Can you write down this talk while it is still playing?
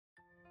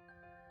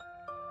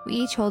We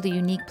each hold a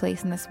unique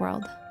place in this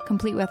world,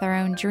 complete with our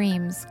own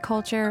dreams,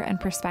 culture, and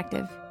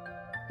perspective.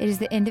 It is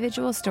the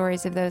individual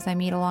stories of those I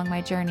meet along my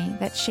journey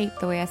that shape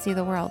the way I see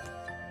the world.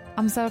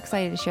 I'm so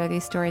excited to share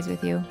these stories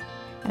with you,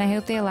 and I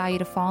hope they allow you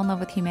to fall in love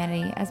with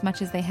humanity as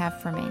much as they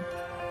have for me.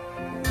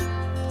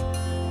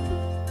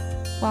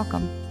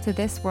 Welcome to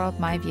This World,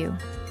 My View.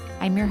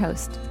 I'm your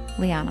host,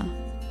 Liana.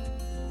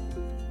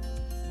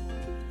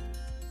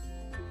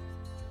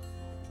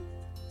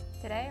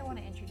 Today I want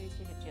to introduce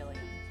you to Jillian.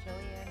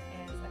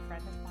 Jillian is a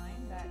friend of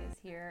mine that is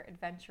here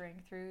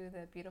adventuring through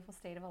the beautiful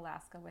state of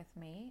Alaska with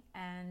me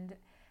and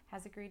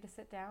has agreed to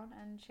sit down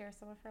and share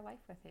some of her life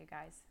with you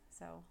guys.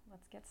 So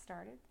let's get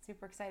started.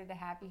 Super excited to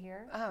have you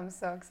here. I'm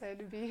so excited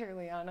to be here,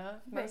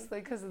 Liana, mostly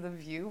because of the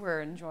view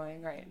we're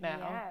enjoying right now.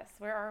 Yes.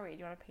 Where are we? Do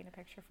you want to paint a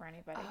picture for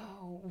anybody?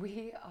 Oh,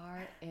 we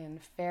are in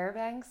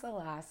Fairbanks,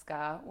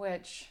 Alaska,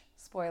 which,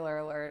 spoiler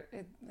alert,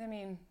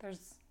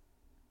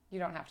 you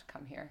don't have to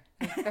come here.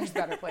 There's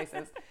better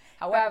places.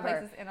 However, better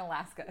places in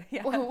Alaska.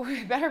 Yeah.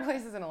 Better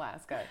places in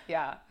Alaska.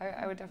 Yeah,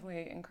 I would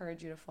definitely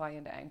encourage you to fly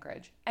into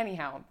Anchorage.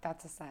 Anyhow,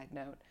 that's a side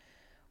note.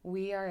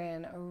 We are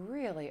in a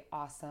really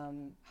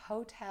awesome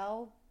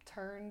hotel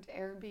turned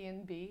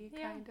Airbnb,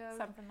 kind of.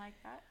 Something like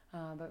that.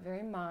 But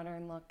very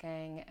modern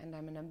looking, and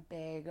I'm in a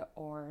big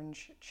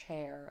orange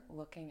chair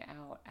looking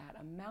out at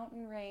a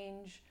mountain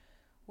range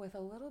with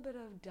a little bit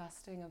of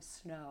dusting of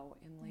snow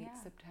in late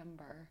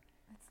September.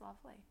 It's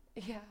lovely.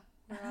 Yeah,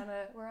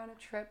 we're on a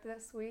trip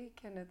this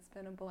week, and it's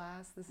been a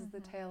blast. This is the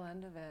tail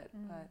end of it,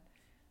 but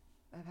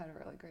I've had a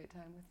really great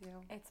time with you.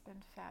 It's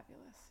been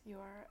fabulous. You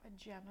are a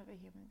gem of a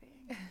human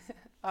being.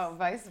 Oh,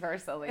 vice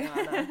versa,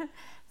 Liana.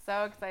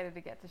 So excited to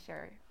get to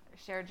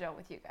share Jill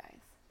with you guys.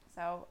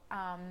 So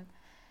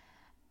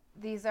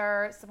these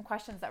are some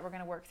questions that we're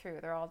going to work through.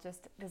 They're all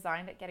just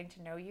designed at getting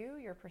to know you,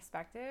 your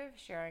perspective,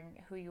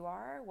 sharing who you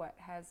are, what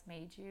has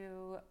made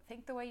you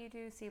think the way you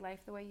do, see life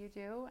the way you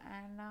do,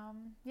 and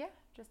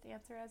just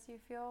answer as you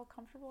feel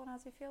comfortable and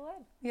as you feel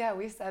led. Yeah,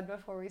 we said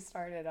before we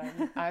started,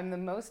 I'm the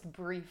most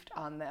briefed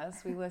on this.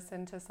 We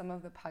listened to some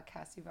of the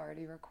podcasts you've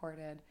already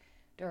recorded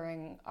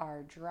during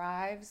our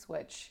drives,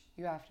 which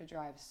you have to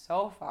drive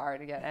so far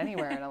to get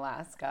anywhere in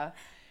Alaska.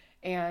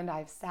 And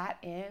I've sat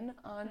in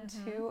on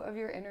 2 of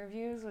your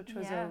interviews, which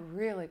was a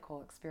really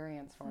cool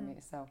experience for me.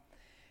 So,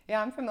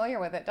 yeah, I'm familiar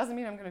with it. Doesn't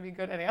mean I'm going to be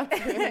good at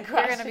answering the questions.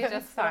 You're going to be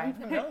just fine.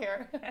 I'm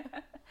familiar.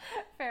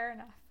 Fair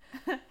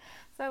enough.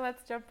 So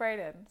let's jump right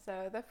in.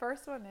 So the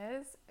first one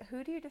is,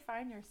 who do you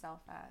define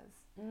yourself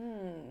as?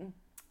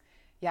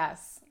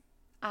 Yes,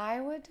 I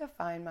would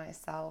define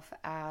myself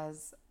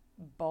as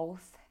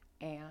both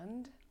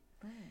and.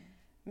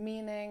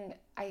 Meaning,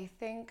 I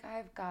think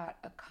I've got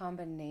a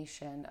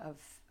combination of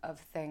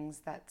things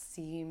that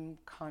seem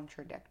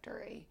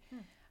contradictory.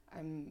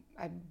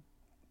 I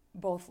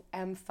both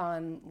am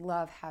fun,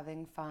 love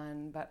having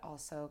fun, but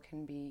also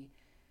can be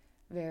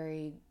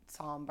very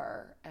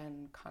somber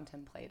and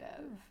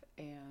contemplative.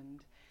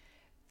 And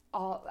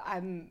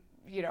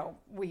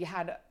we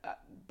had a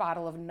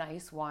bottle of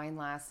nice wine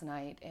last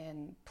night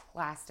in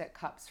plastic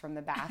cups from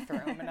the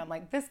bathroom. And I'm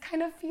like, this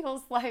kind of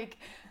feels like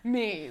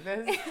me,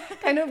 this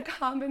kind of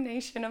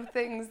combination of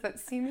things that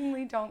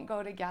seemingly don't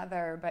go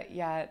together, but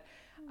yet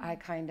I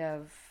kind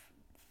of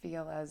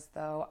feel as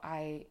though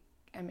I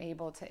am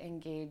able to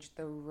engage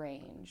the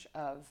range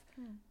of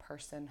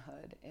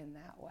personhood in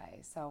that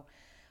way. So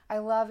I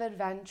love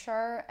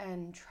adventure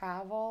and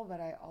travel, but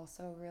I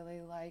also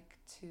really like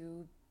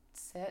to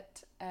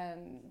sit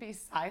and be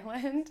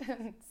silent.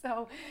 And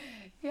so,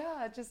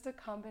 yeah, just a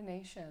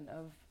combination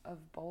of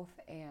both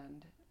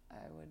and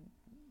I would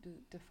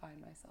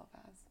define myself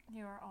as.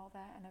 You are all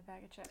that and a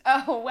bag of chips.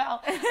 Oh,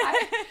 well,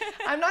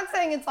 I'm not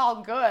saying it's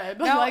all good.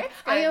 No, like,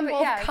 it's good, I am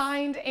both yes.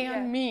 kind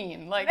and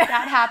mean. Like,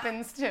 that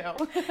happens too.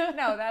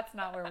 No, that's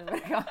not where we're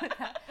going to go with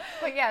that.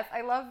 But yes,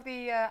 I love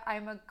the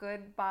I'm a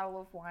good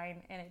bottle of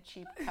wine in a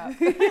cheap cup.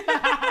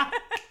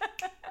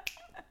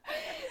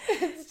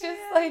 It's just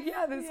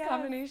this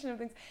combination of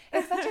things.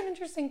 It's such an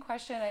interesting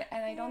question,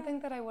 and I don't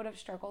think that I would have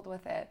struggled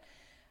with it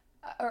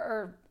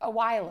or a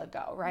while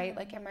ago, right?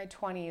 Like in my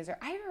 20s, or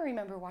I even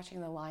remember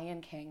watching The Lion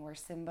King where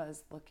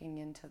Simba's looking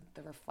into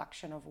the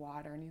reflection of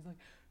water, and he's like,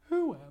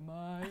 who am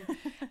I?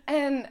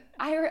 And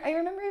I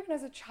remember even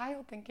as a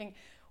child thinking,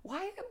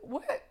 what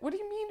do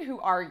you mean, who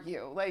are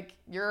you? Like,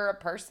 you're a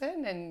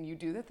person and you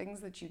do the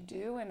things that you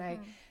do. And I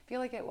feel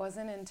like it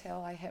wasn't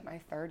until I hit my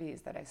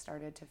 30s that I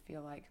started to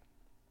feel like,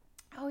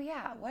 oh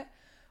yeah,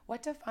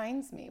 what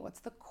defines me?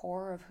 What's the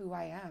core of who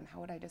I am?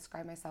 How would I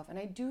describe myself? And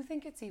I do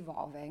think it's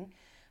evolving,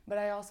 but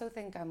I also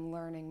think I'm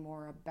learning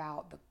more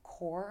about the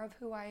core of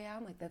who I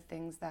am, like the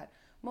things that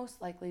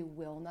most likely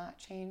will not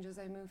change as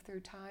I move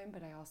through time,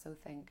 but I also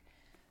think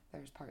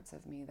there's parts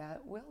of me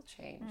that will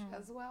change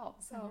as well.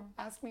 So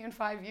ask me in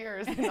 5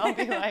 years and I'll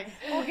be like,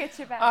 we'll get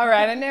you back. All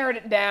right, I narrowed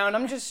it down.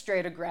 I'm just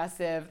straight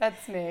aggressive.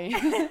 That's me.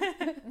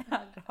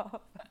 Not at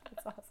all.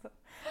 That's awesome.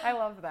 I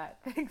love that.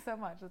 Thanks so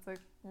much. That's a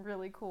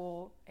really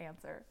cool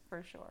answer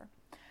for sure.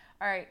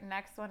 All right,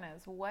 next one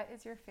is, what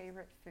is your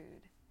favorite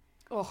food?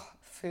 Oh,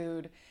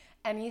 food.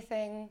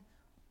 Anything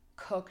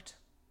cooked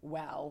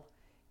well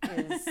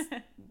is,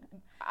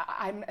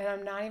 I'm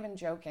not even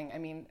joking. I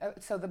mean,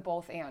 so the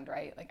both and,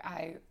 right? Like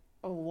I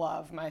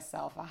love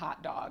myself a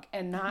hot dog,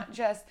 and not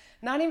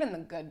even the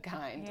good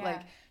kind,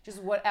 like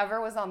just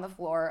whatever was on the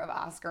floor of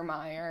Oscar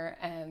Mayer,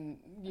 and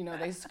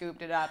they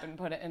scooped it up and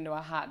put it into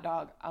a hot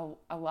dog.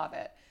 I love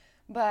it.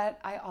 But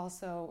I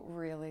also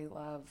really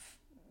love,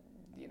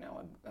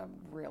 a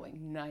really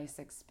nice,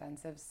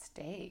 expensive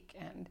steak,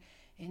 and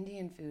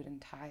Indian food,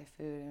 and Thai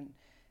food, and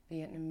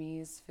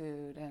Vietnamese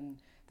food, and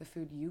the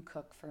food you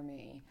cook for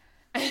me.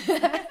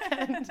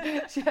 And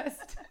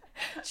just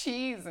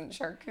cheese and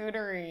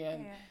charcuterie,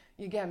 and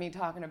you get me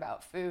talking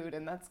about food,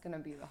 and that's going to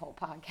be the whole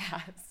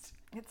podcast.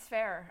 It's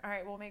fair. All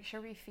right, we'll make sure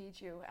we feed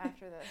you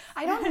after this.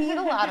 I don't need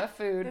a lot of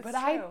food, but true.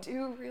 I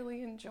do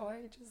really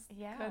enjoy just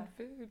good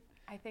food.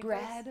 I think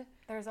bread.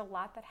 There's a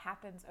lot that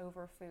happens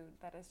over food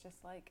that is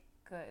just like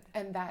good.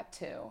 And that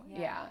too,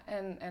 yeah.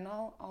 And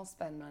I'll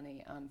spend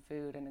money on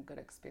food and a good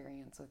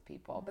experience with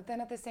people. But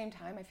then at the same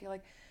time, I feel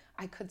like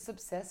I could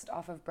subsist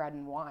off of bread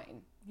and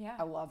wine. Yeah.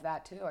 I love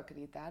that too. I could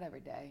eat that every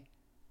day.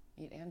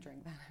 Eat and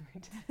drink that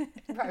every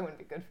day. Probably wouldn't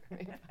be good for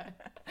me, but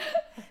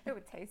it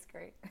would taste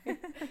great.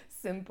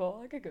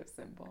 Simple. I could go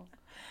simple.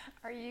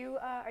 Are you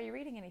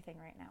reading anything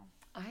right now?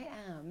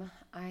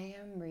 I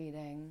am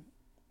reading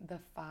The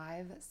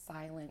 5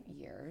 Silent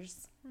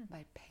Years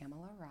by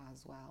Pamela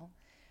Roswell.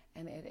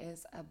 And it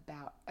is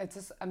about,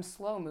 I'm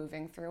slow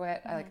moving through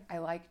it. I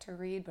like to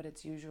read, but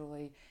it's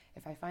usually,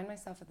 if I find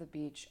myself at the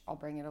beach, I'll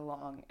bring it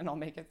along and I'll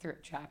make it through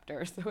a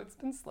chapter. So it's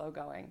been slow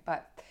going,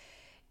 but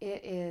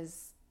it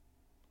is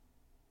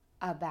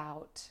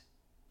about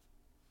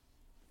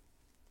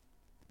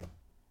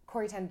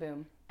Corrie ten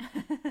Boom.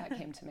 That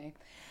came to me.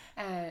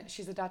 And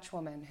she's a Dutch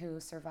woman who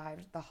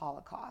survived the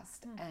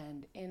Holocaust.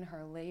 And in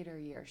her later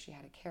years, she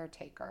had a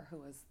caretaker who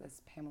was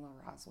this Pamela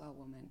Roswell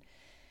woman.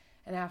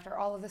 And after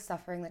all of the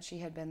suffering that she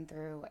had been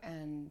through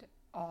and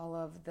all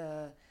of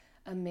the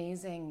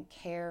amazing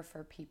care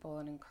for people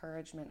and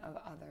encouragement of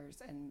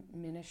others and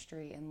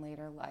ministry in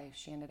later life,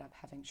 she ended up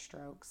having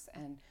strokes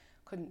and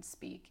couldn't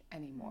speak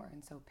anymore.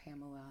 And so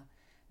Pamela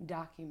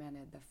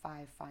documented the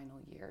 5 final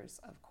years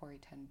of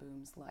Corrie ten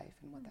Boom's life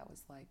and what that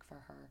was like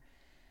for her.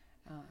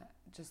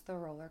 Just the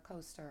roller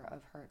coaster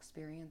of her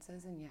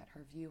experiences and yet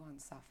her view on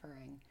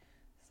suffering.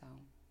 So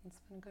it's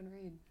been a good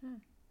read.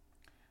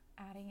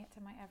 Adding it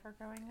to my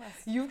ever-growing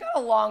list. You've got a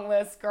long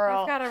list,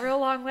 girl. I've got a real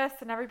long list,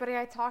 and everybody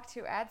I talk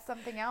to adds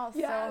something else.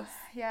 Yes.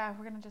 So, yeah,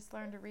 we're going to just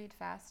learn to read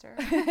faster.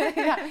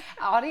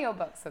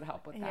 Audiobooks would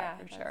help with that,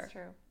 for sure. That's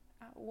true.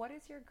 What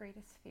is your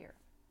greatest fear?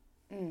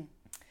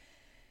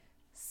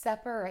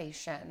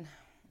 Separation.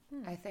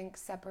 I think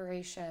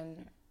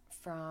separation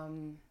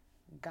from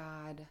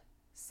God,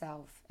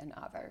 self, and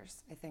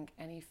others. I think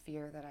any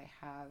fear that I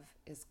have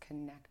is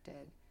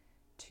connected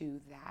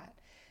to that.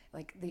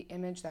 Like the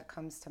image that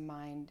comes to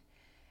mind,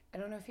 I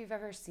don't know if you've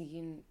ever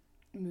seen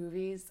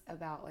movies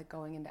about like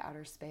going into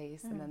outer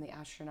space and then the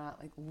astronaut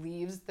like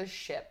leaves the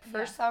ship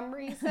for some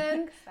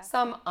reason,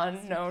 some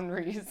unknown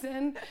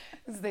reason.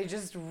 They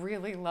just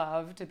really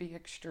love to be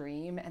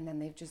extreme, and then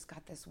they've just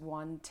got this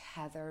one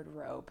tethered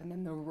rope, and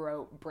then the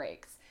rope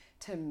breaks.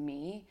 To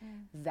me,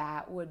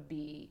 that would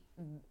be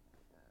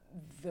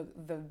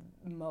the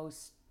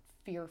most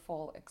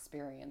fearful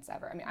experience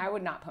ever. I mean, I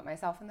would not put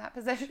myself in that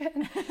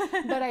position,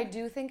 but I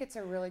do think it's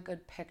a really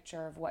good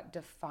picture of what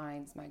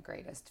defines my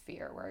greatest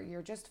fear, where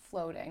you're just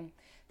floating.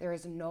 There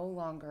is no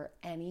longer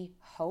any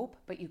hope,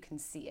 but you can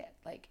see it.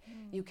 Like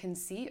you can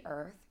see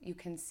Earth, you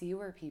can see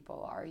where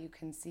people are, you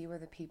can see where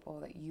the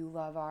people that you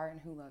love are and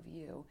who love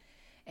you,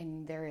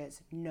 and there is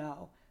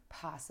no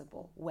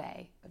possible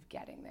way of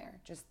getting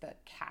there, just the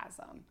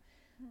chasm.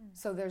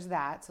 So there's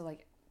that. So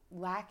like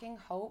lacking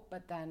hope,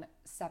 but then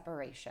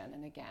separation,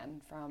 and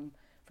again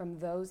from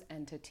those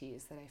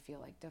entities that I feel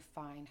like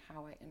define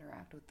how I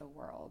interact with the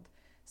world.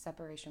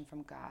 Separation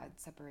from God,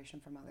 separation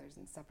from others,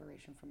 and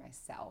separation from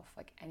myself.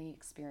 Like any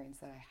experience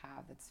that I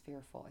have that's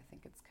fearful, I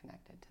think it's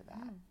connected to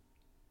that.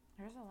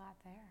 There's a lot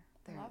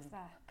there. I love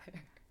that.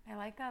 I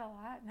like that a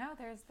lot. No,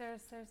 there's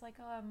like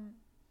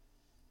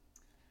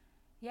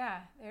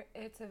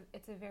it's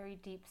a very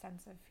deep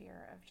sense of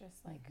fear of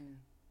just like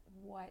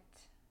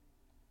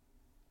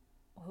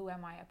who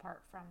am I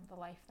apart from the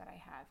life that I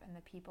have and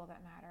the people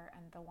that matter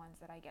and the ones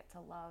that I get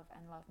to love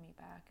and love me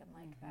back, and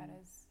like that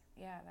is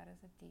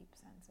a deep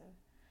sense of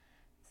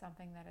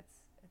something that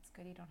it's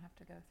good you don't have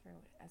to go through,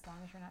 as long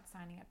as you're not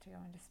signing up to go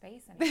into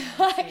space anymore.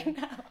 I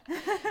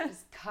know.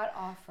 Just cut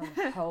off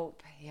from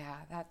hope. Yeah,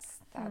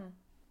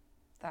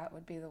 that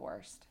would be the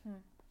worst.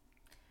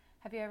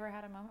 Have you ever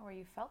had a moment where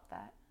you felt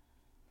that?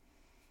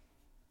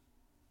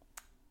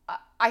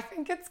 I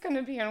think it's going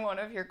to be in one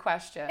of your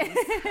questions.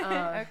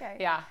 Okay.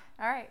 Yeah.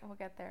 All right, we'll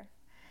get there.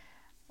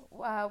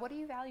 What do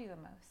you value the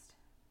most?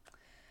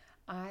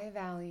 I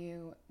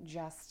value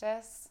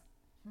justice,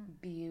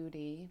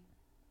 beauty,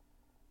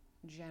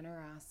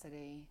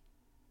 generosity,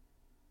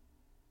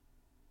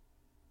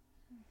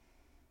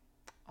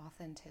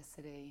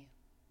 authenticity.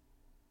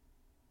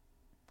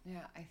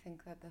 Yeah, I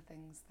think that the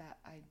things that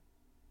I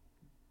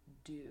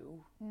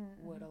do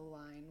would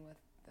align with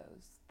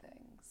those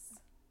things.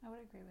 I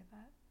would agree with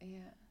that.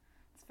 Yeah.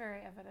 It's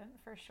very evident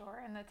for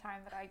sure. And the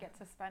time that I get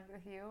to spend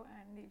with you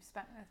and you've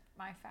spent with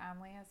my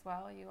family as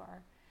well, you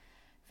are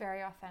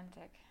very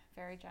authentic,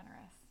 very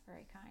generous,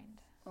 very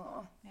kind.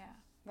 Oh, yeah.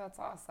 That's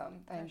awesome.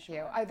 Thank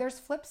sure. you. There's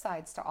flip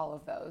sides to all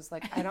of those.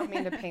 Like, I don't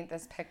mean to paint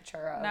this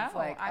picture of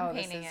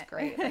this is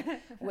great. Like,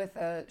 with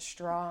a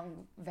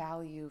strong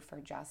value for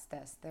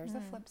justice, there's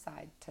a flip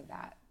side to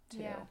that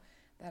too,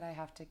 that I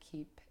have to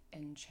keep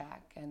in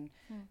check. And,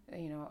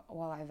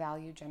 while I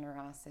value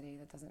generosity,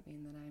 that doesn't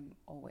mean that I'm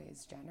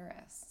always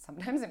generous.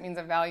 Sometimes it means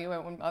I value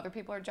it when other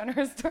people are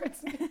generous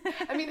towards me.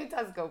 I mean, it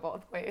does go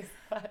both ways,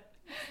 but...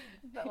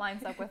 That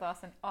lines up with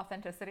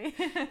authenticity.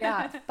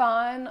 Yeah,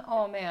 fun.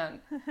 Oh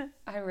man,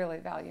 I really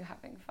value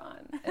having fun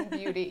and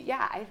beauty.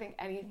 Yeah, I think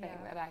anything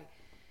that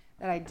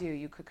I do,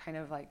 you could kind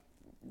of like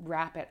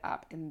wrap it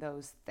up in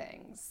those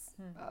things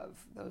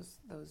of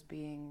those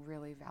being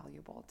really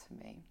valuable to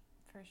me.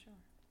 For sure.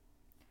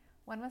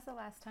 When was the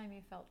last time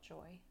you felt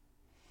joy?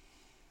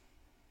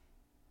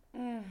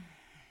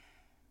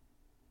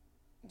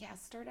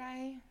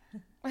 Yesterday.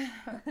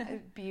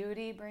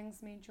 Beauty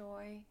brings me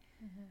joy.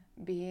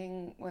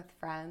 Being with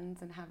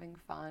friends and having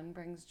fun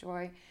brings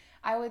joy.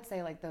 I would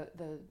say like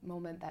the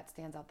moment that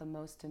stands out the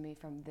most to me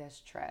from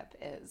this trip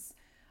is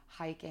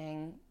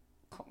hiking,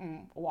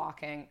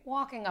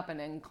 walking up an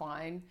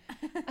incline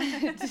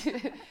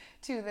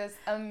to this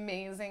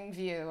amazing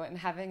view, and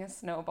having a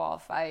snowball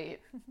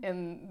fight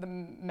in the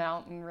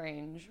mountain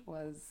range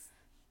was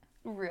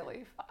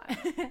really fun.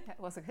 That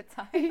was a good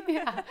time.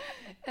 Yeah.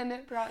 And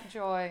it brought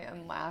joy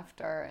and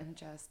laughter and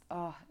just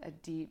a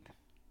deep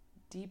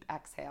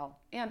exhale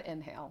and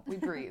inhale. We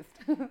breathed.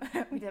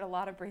 We did a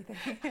lot of breathing.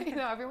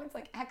 Everyone's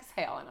like,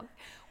 exhale. And I'm like,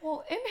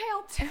 well,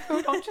 inhale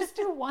too. Don't just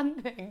do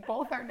one thing.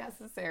 Both are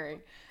necessary.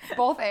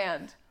 Both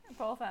and.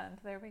 Both and.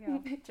 There we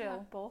go.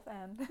 Jill, both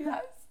and.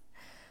 Yes.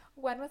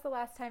 When was the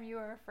last time you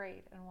were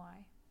afraid and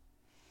why?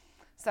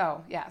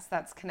 So, yes,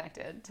 that's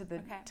connected to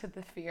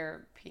the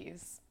fear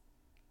piece.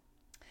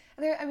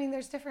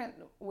 There's different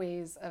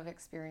ways of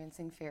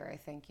experiencing fear, I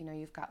think.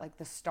 You've got like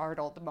the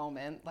startled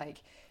moment,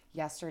 like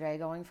yesterday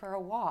going for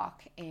a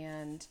walk,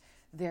 and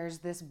there's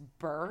this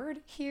bird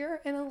here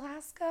in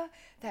Alaska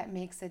that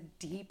makes a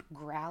deep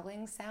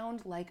growling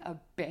sound like a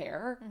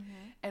bear,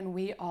 and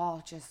we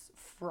all just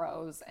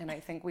froze, and I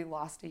think we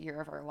lost a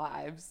year of our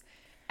lives.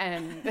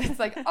 And it's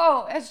like,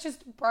 oh, it's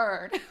just a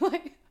bird.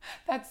 Like,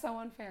 that's so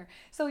unfair.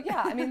 So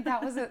yeah,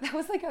 that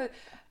was like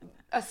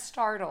a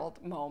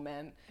startled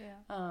moment.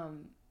 Yeah.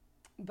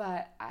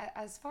 But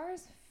as far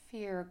as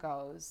fear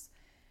goes,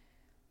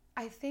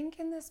 I think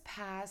in this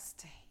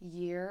past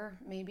year,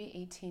 maybe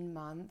 18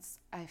 months,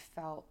 I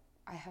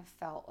have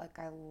felt like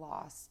I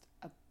lost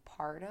a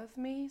part of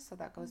me. So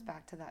that goes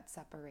back to that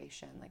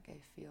separation. Like, I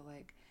feel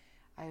like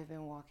I've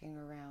been walking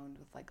around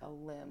with like a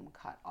limb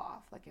cut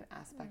off, like an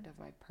aspect of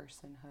my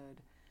personhood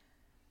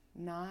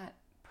not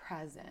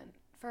present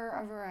for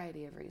a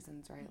variety of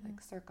reasons, right?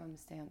 Like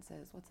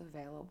circumstances, what's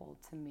available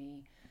to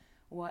me,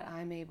 what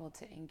I'm able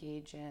to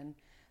engage in,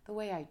 the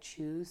way I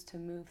choose to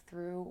move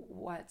through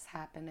what's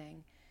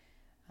happening.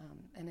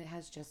 And it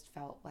has just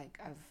felt like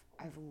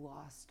I've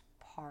lost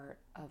part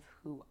of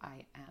who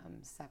I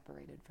am,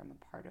 separated from a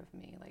part of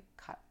me, like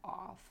cut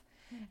off.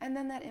 And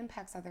then that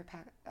impacts other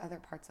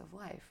parts of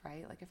life,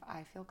 right? Like if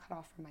I feel cut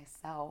off from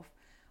myself,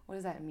 what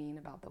does that mean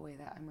about the way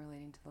that I'm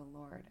relating to the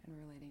Lord and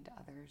relating to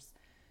others?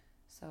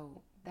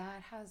 So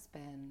that's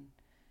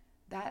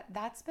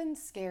been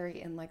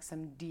scary in like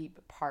some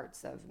deep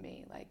parts of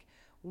me. Like,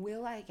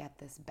 will I get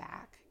this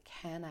back?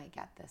 Can I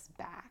get this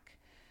back?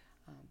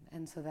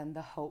 And so then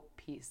the hope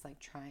piece, like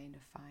trying to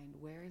find,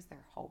 where is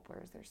there hope?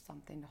 Where is there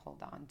something to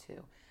hold on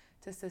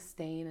to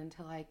sustain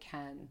until I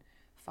can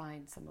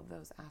find some of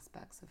those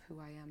aspects of who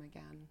I am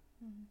again.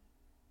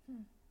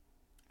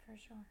 For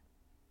sure.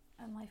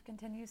 And life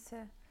continues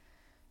to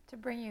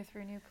bring you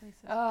through new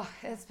places. Oh,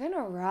 it's been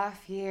a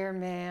rough year,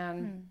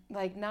 man.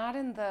 Like not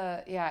in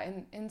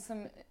in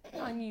some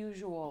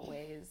unusual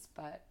ways,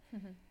 but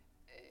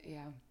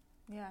yeah.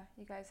 Yeah,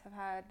 you guys have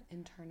had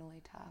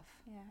internally tough.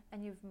 Yeah,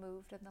 and you've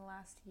moved in the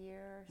last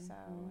year or so,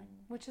 and,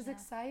 which is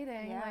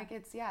exciting. Yeah. Like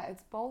it's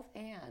both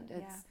and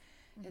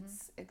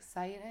it's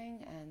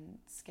exciting and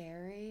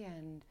scary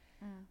and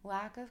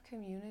lack of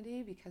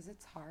community, because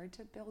it's hard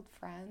to build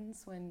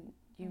friends when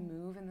you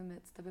move in the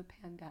midst of a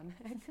pandemic.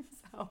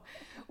 So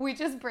we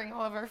just bring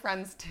all of our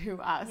friends to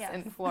us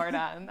in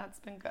Florida, and that's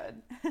been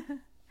good.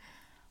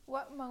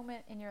 What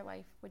moment in your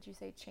life would you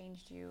say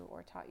changed you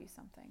or taught you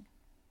something?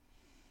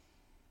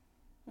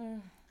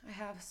 I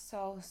have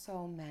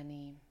so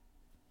many,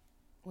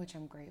 which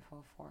I'm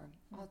grateful for.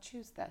 I'll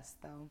choose this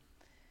though.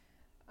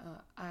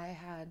 I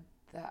had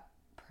the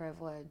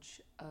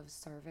privilege of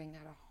serving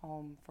at a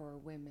home for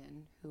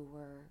women who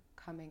were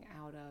coming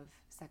out of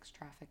sex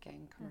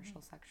trafficking,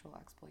 commercial sexual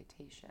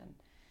exploitation.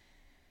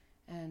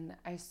 And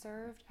I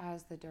served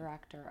as the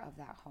director of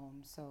that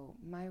home. So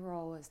my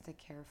role is to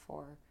care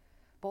for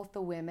both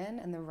the women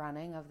and the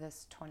running of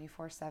this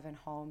 24/7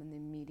 home and the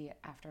immediate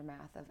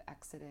aftermath of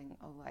exiting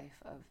a life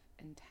of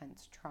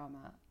intense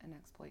trauma and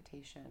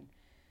exploitation,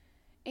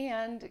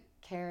 and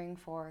caring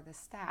for the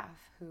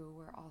staff who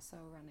were also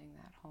running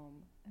that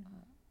home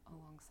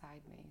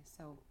alongside me.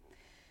 So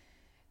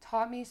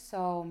taught me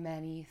so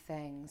many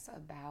things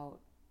about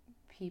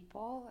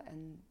people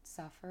and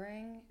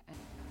suffering.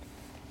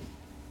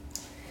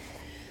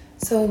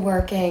 So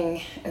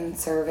working and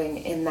serving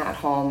in that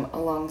home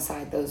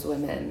alongside those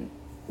women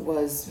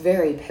was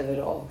very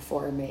pivotal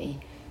for me.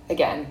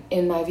 Again,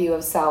 in my view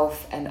of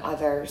self and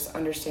others,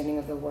 understanding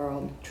of the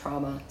world,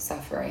 trauma,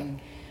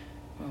 suffering,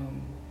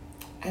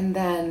 and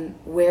then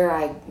where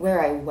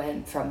I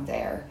went from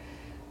there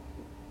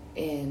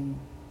in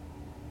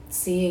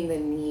seeing the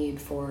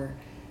need for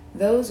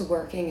those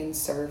working and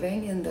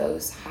serving in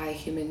those high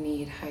human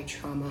need, high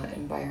trauma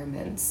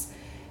environments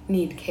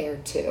need care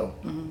too.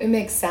 It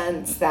makes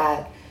sense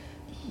that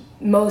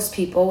most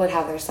people would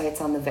have their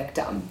sights on the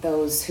victim,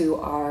 those who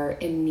are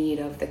in need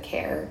of the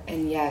care,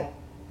 and yet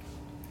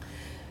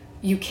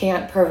you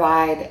can't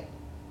provide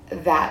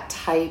that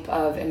type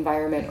of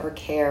environment or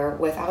care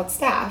without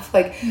staff.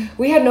 Like,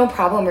 we had no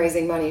problem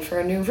raising money for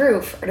a new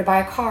roof or to buy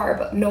a car,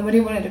 but nobody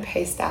wanted to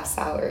pay staff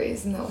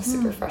salaries, and that was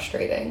super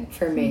frustrating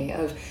for me.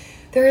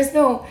 There's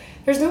no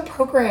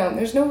program,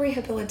 there's no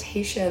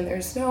rehabilitation,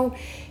 there's no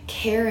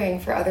caring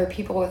for other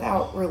people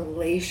without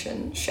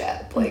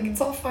relationship. Like,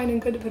 it's all fine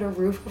and good to put a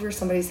roof over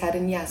somebody's head,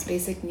 and yes,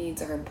 basic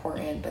needs are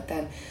important, but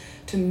then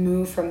to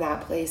move from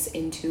that place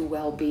into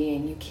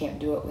well-being, you can't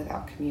do it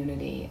without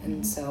community.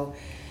 And so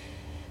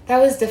that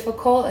was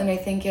difficult, and I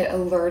think it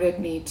alerted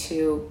me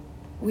to,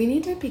 we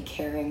need to be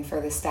caring for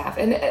the staff,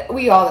 and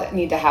we all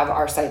need to have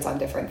our sights on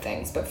different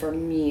things, but for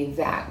me,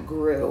 that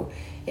grew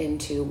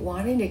into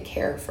wanting to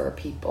care for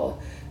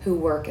people who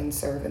work and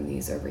serve in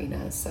these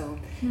arenas. So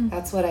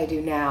that's what I do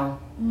now.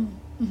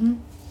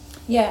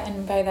 Yeah,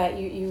 and by that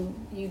you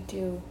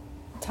do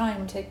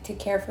time to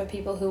care for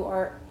people who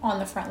are on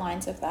the front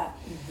lines of that.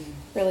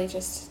 Really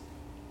just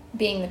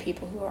being the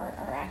people who are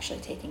actually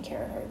taking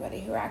care of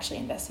everybody, who are actually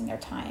investing their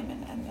time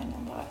and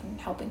a lot in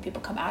helping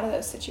people come out of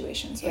those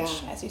situations,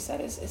 which, as you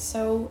said, is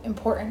so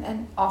important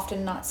and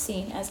often not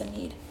seen as a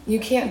need. You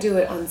can't do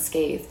it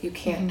unscathed. You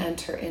can't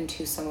enter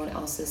into someone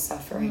else's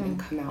suffering and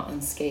come out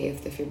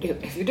unscathed if you're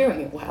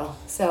doing it well.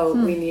 So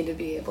we need to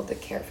be able to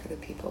care for the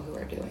people who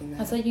are doing that.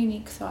 That's a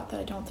unique thought that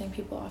I don't think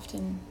people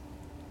often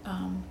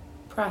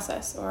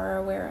process or are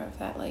aware of,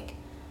 that like,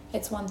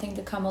 it's one thing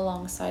to come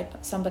alongside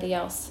somebody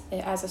else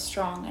as a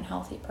strong and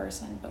healthy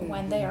person, but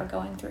when they are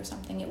going through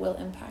something, it will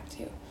impact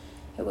you.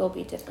 It will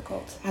be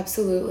difficult.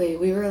 Absolutely.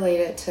 We relate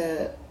it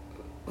to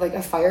like a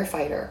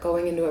firefighter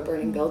going into a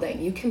burning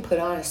building. You can put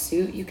on a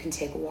suit, you can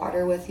take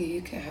water with you,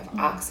 you can have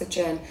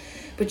oxygen,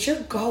 but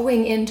you're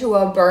going into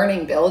a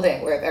burning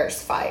building where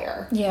there's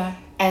fire. Yeah.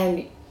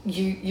 And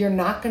you're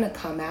not going to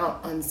come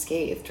out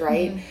unscathed,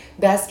 right?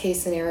 Best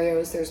case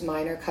scenarios, there's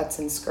minor cuts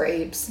and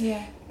scrapes.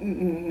 Yeah.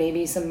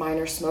 Maybe some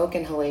minor smoke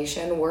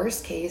inhalation.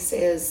 Worst case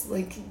is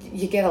like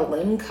you get a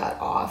limb cut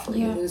off or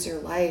you lose your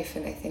life.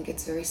 And I think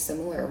it's very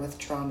similar with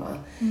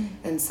trauma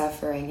and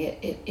suffering.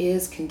 It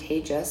is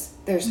contagious.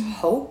 There's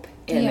hope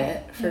in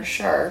it for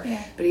sure.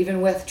 Yeah. But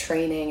even with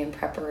training and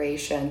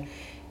preparation,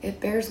 it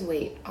bears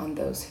weight on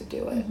those who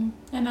do it.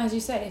 And as you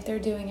said, if they're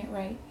doing it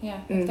right,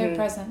 if they're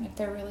present, if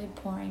they're really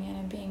pouring in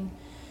and being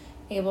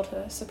able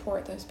to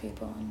support those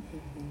people and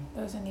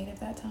those in need at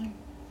that time.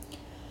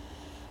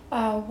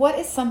 What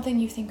is something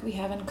you think we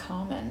have in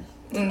common?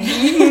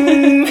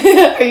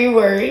 Are you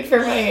worried for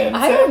my answer?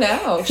 I don't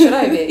know. Should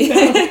I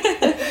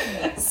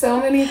be?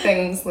 So many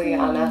things,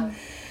 Liana.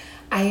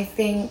 I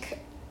think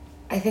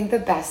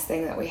the best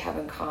thing that we have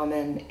in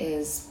common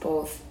is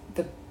both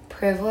the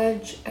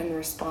privilege and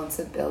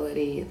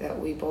responsibility that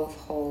we both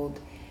hold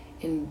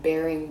in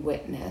bearing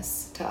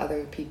witness to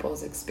other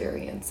people's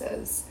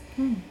experiences.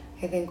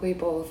 I think we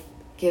both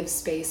give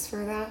space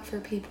for that for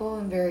people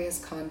in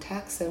various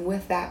contexts, and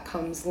with that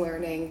comes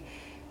learning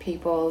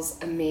people's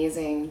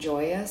amazing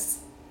joyous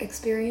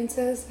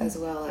experiences as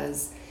well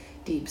as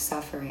deep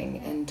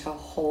suffering, and to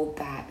hold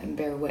that and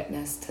bear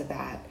witness to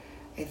that.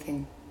 I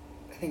think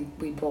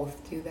we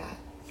both do that.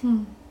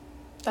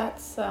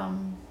 That's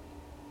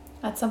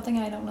something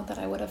I don't know that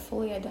I would have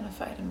fully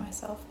identified in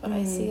myself, but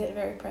I see it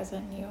very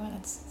present in you, and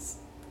it's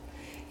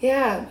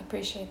yeah. I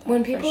appreciate that.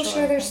 When people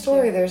share their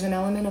story, there's an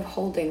element of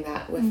holding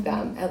that with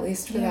them, at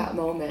least for that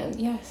moment.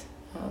 Yes.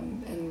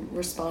 And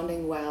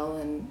responding well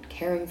and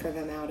caring for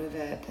them out of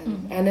it.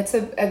 And it's,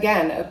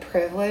 a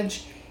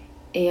privilege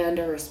and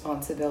a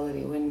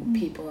responsibility when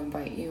people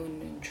invite you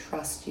and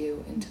trust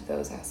you into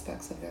those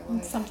aspects of their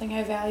life. It's something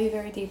I value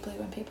very deeply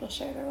when people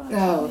share their lives.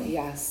 Oh,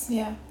 yes.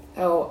 Yeah.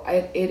 Oh,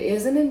 it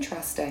is an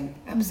entrusting.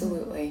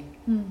 Absolutely.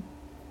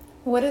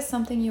 What is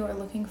something you are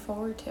looking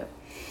forward to?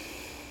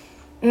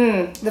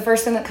 The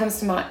first thing that comes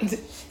to mind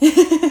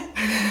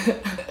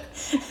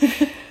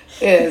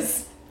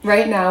is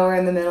right now we're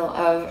in the middle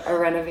of a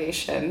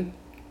renovation.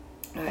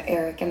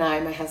 Eric and I,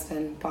 my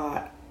husband,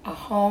 bought a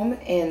home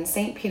in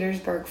St.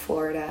 Petersburg,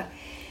 Florida,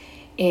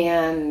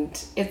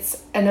 and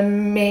it's an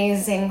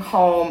amazing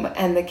home,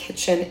 and the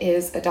kitchen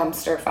is a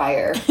dumpster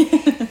fire.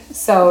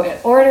 So in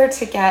order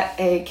to get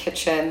a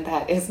kitchen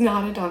that is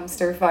not a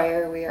dumpster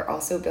fire, we are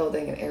also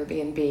building an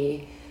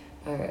Airbnb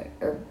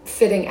or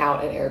fitting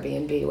out an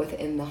Airbnb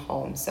within the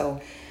home.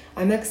 So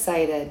I'm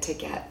excited to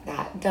get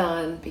that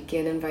done,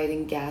 begin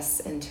inviting guests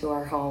into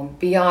our home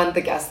beyond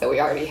the guests that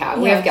we already have.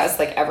 Yes. We have guests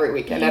like every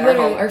weekend at our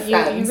home, our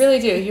friends. You really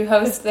do.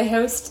 They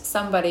host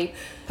somebody,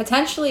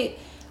 potentially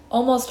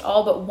almost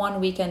all but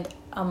one weekend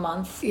a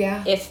month,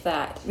 if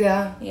that.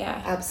 Yeah,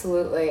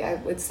 absolutely. I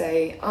would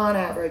say on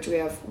average we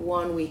have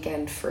one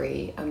weekend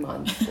free a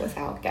month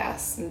without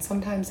guests, and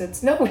sometimes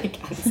it's no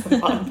weekends a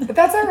month, but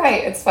that's all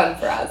right. It's fun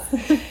for us.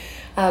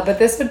 But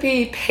this would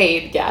be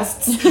paid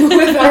guests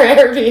with our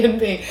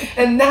Airbnb,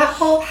 and that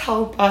will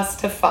help us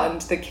to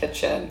fund the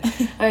kitchen.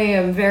 I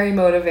am very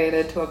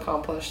motivated to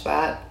accomplish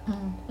that.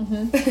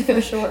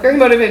 For sure. Very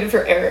motivated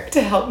for Eric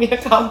to help me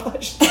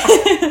accomplish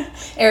that.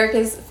 Eric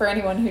is, for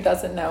anyone who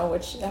doesn't know,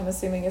 which I'm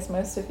assuming is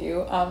most of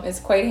you, is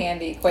quite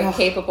handy, quite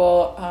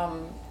capable,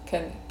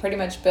 can pretty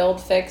much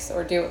build, fix,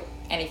 or do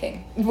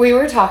anything. We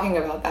were talking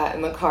about that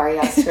in the car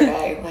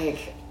yesterday,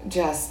 like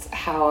just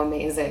how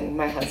amazing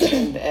my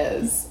husband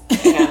is.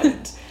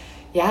 And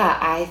yeah,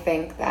 I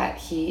think that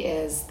he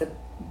is the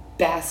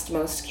best,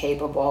 most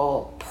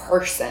capable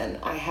person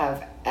I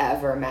have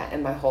ever met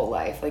in my whole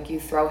life. Like, you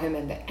throw him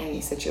into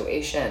any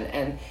situation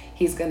and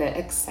he's gonna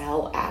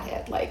excel at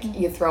it. Like,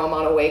 you throw him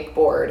on a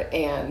wakeboard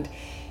and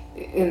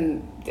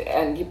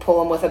you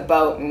pull him with a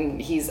boat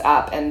and he's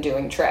up and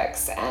doing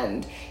tricks,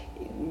 and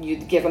you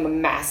give him a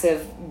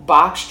massive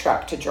box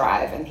truck to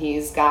drive and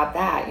he's got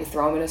that. You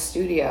throw him in a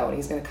studio and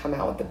he's going to come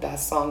out with the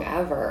best song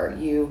ever.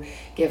 You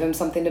give him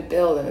something to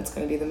build and it's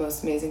going to be the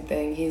most amazing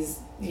thing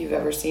you've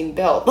ever seen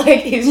built.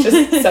 Like, he's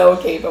just so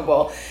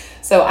capable.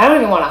 So I don't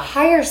even want to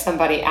hire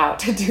somebody out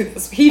to do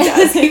this. He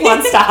does. He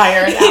wants to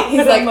hire it out.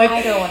 He's like,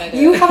 I don't want to do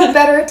it. You have a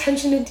better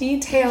attention to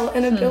detail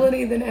and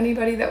ability than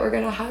anybody that we're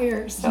going to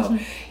hire. So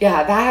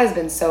yeah, that has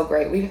been so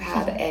great. We've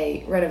had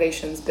a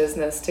renovations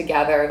business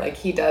together. Like,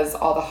 he does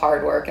all the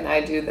hard work and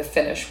I do the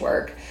finish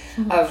work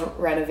of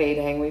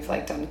renovating. We've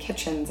like done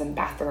kitchens and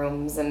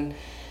bathrooms and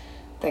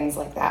things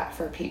like that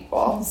for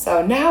people.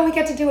 So now we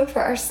get to do it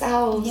for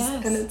ourselves.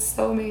 Yes. And it's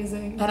so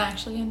amazing. And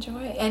actually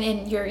enjoy it.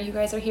 And you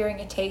guys are hearing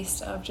a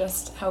taste of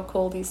just how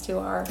cool these two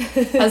are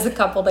as a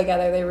couple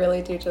together. They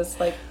really do just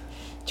like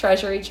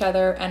treasure each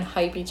other and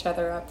hype each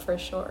other up for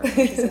sure,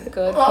 which is a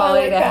good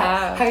quality to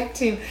have. Hype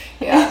team.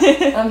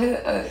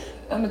 Yeah.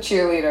 I'm a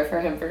cheerleader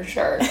for him for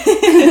sure.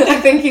 I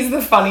think he's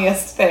the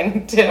funniest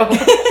thing too.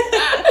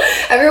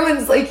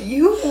 Everyone's like,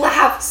 you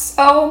laugh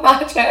so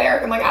much at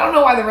Eric. I'm like, I don't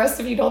know why the rest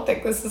of you don't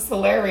think this is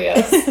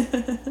hilarious.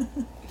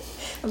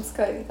 That's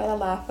good. You gotta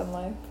laugh in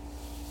life.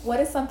 What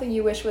is something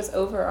you wish was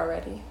over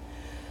already?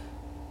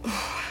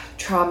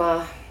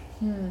 Trauma.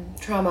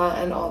 Trauma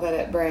and all that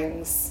it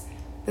brings.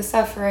 The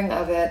suffering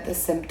of it, the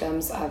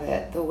symptoms of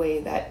it, the way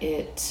that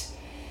it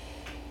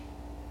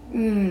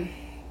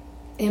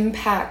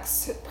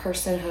impacts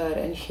personhood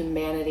and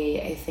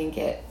humanity. I think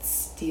it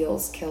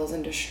steals, kills,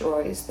 and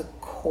destroys the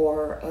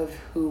core of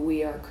who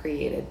we are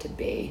created to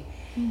be.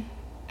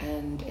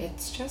 And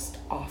it's just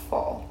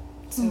awful.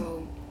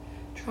 So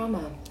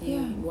trauma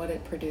and what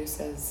it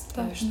produces.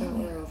 Definitely. I wish that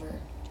were over.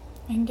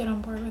 I can get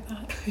on board with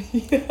that.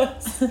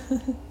 Yes.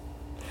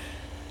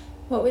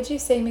 What would you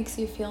say makes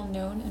you feel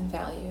known and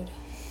valued?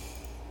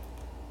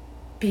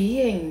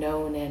 Being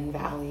known and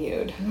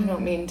valued. I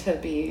don't mean to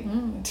be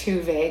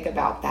too vague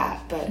about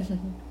that, but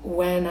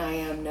when I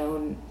am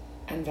known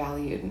and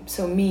valued,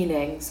 so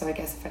I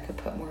guess if I could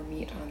put more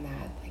meat on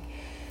that, like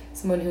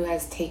someone who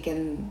has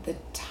taken the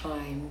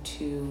time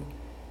to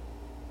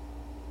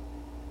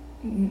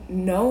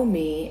know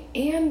me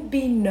and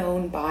be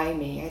known by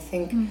me. I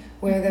think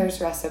where there's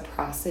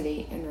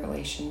reciprocity in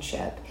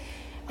relationship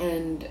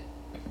and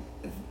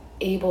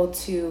able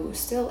to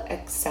still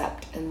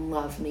accept and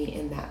love me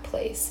in that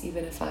place,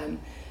 even if I'm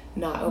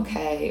not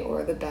okay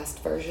or the best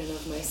version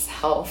of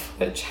myself,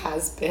 which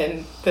has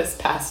been this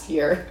past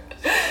year.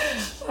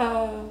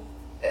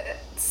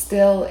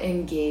 Still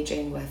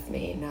engaging with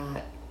me,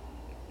 not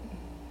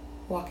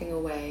walking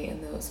away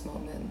in those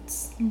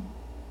moments.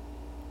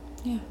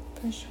 Yeah,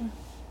 for sure.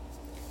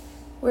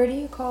 Where do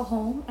you call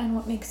home and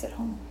what makes it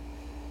home?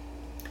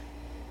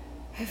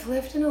 I've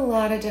lived in a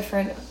lot of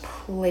different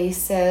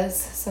places,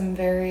 some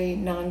very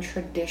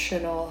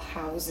non-traditional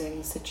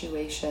housing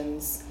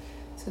situations.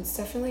 So it's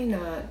definitely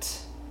not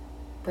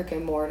brick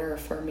and mortar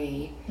for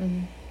me.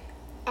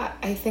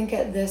 I think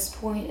at this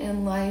point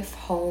in life,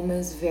 home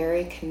is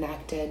very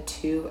connected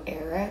to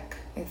Eric.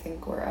 I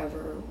think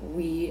wherever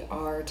we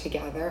are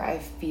together, I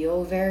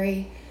feel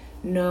very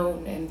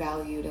known and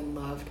valued and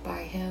loved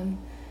by him.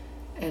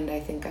 And I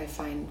think I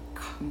find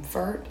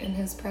comfort in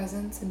his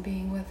presence and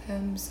being with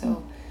him.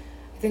 So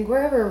I think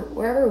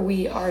wherever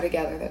we are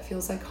together, that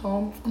feels like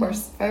home. Of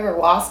course, if I ever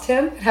lost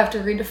him, I'd have to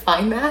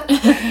redefine that.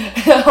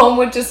 Home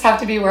would just have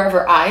to be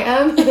wherever I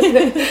am,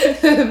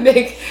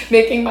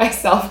 making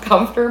myself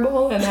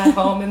comfortable and at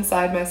home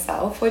inside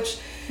myself, which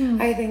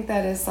I think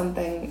that is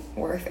something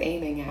worth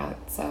aiming at.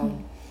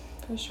 So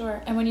For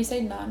sure. And when you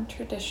say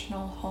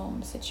non-traditional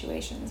home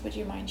situations, would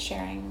you mind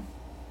sharing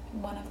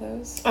one of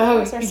those?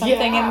 Oh, Is there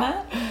something in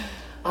that?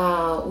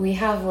 We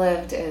have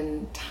lived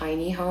in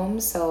tiny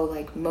homes, so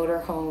like motor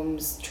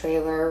homes,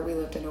 trailer. We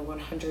lived in a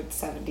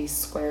 170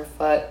 square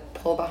foot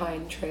pull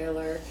behind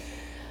trailer.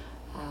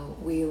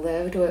 We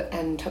lived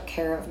and took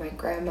care of my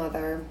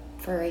grandmother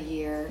for a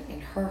year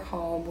in her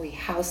home. We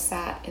house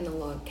sat in a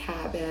log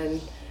cabin.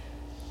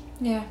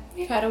 Yeah,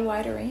 you've had a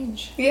wider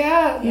range.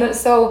 Yeah. No,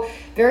 so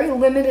very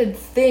limited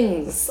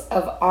things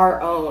of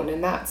our own,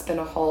 and that's been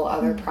a whole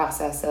other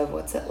process of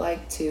what's it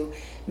like to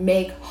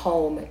make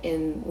home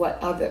in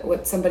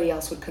what somebody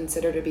else would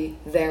consider to be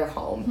their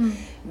home,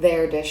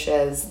 their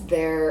dishes,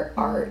 their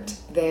art,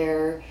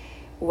 their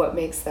what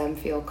makes them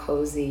feel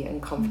cozy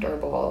and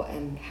comfortable,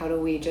 and how do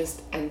we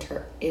just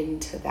enter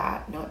into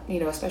that? Not,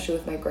 especially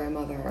with my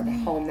grandmother or the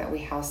home that we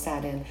house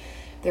sat in,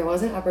 there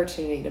was an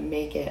opportunity to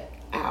make it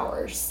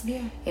ours.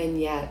 Yeah.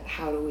 And yet,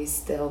 how do we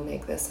still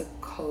make this a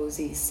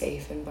cozy,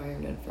 safe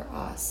environment for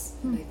us?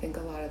 And I think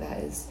a lot of that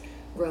is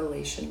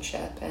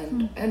relationship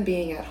and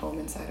being at home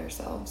inside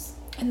ourselves.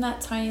 And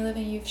that tiny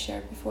living you've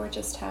shared before,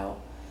 just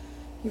how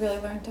you really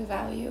learned to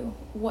value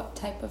what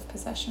type of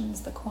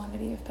possessions, the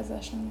quantity of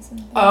possessions.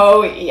 And things.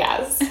 Oh,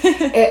 yes.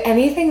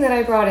 Anything that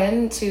I brought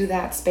into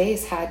that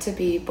space had to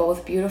be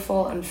both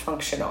beautiful and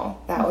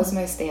functional. That was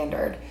my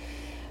standard.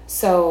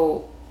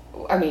 So,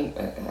 I mean,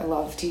 I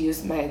love to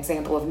use my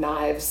example of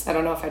knives. I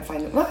don't know if I'd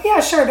find them. Well, yeah,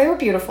 sure, they were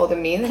beautiful to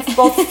me. It's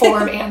both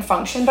form and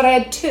function, but I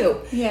had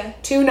two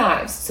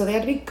knives. So they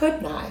had to be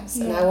good knives.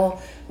 And I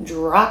will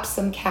drop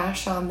some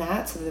cash on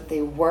that so that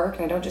they work.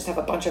 And I don't just have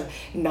a bunch of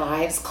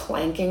knives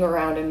clanking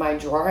around in my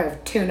drawer. I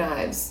have two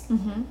knives.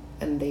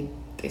 And they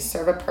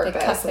serve a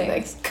purpose.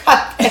 They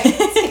cut things.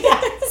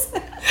 Yes.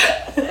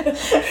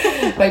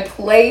 My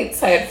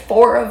plates, I had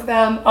 4 of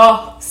them.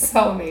 Oh,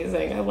 so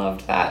amazing. I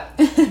loved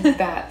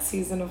that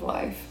season of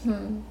life.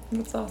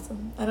 That's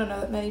awesome. I don't know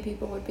that many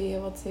people would be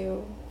able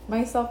to,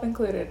 myself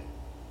included,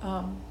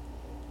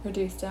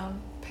 reduce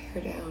down.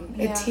 Pare down.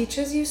 Yeah. It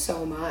teaches you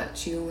so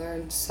much. You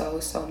learn so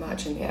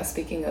much. And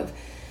speaking of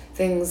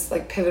things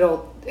like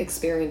pivotal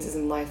experiences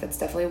in life, it's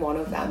definitely one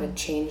of them. It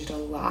changed a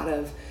lot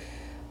of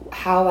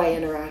how I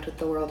interact with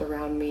the world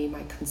around me,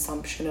 my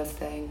consumption of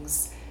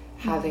things,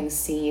 having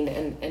seen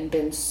and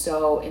been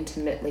so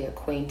intimately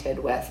acquainted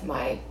with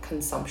my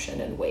consumption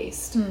and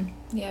waste.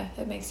 Yeah,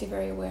 it makes you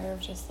very aware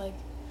of just like,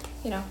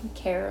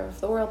 care of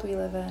the world we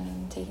live in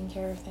and taking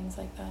care of things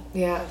like that.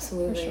 Yeah,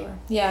 absolutely. For sure.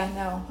 Yeah,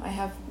 no, I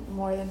have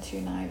more than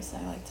 2 knives.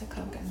 I like to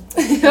cook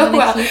and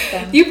well, keep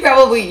them. you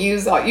probably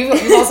use all. You've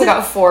also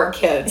got 4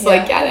 kids.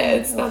 I get it.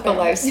 It's not the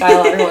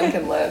lifestyle everyone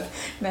can live.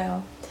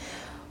 No.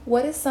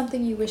 What is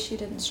something you wish you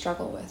didn't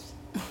struggle with?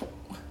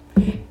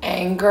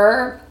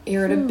 Anger,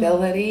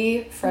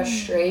 irritability,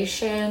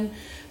 frustration,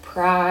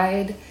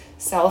 pride,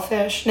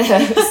 selfishness.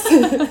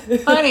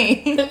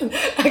 Honey.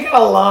 I got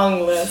a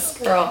long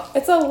list, girl.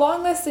 It's a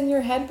long list in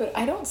your head, but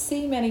I don't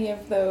see many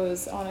of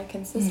those on a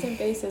consistent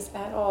basis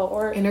at all.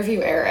 Or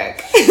interview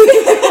Eric.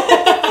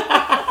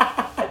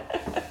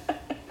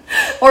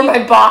 Or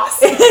my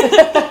boss.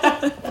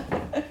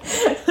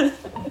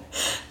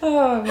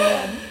 Oh,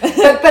 man.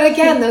 But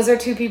again, those are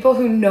 2 people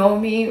who know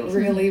me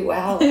really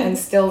well and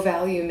still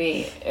value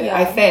me,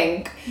 I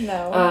think.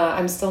 No.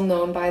 I'm still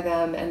known by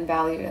them and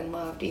valued and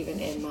loved even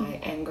in my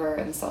anger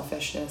and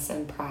selfishness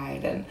and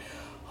pride. And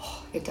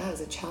it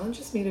does. It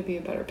challenges me to be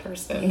a better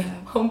person. Yeah.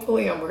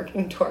 Hopefully I'm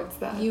working towards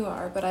that. You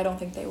are, but I don't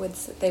think they would.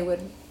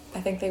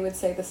 I think they would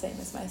say the same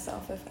as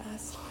myself if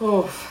asked.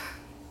 Oh.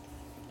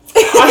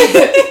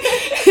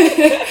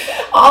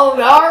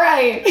 All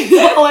right.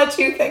 I'll let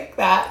you think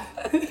that.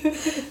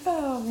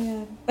 Oh,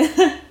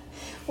 man.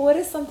 What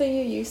is something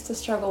you used to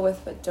struggle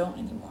with but don't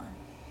anymore?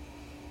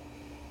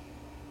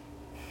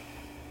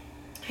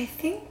 I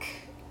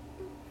think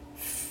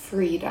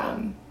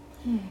freedom.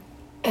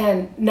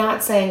 And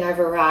not saying I've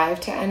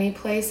arrived to any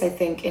place. I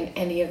think in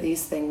any of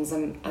these things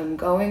I'm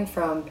going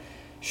from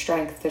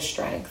strength to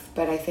strength,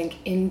 but I think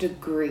in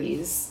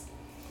degrees.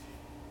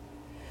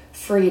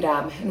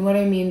 Freedom. And what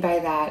I mean by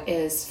that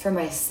is, for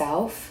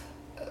myself,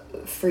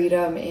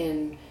 freedom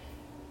in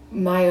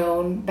my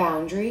own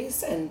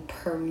boundaries and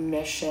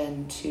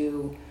permission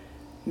to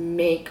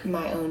make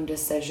my own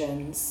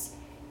decisions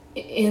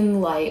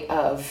in light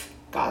of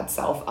God,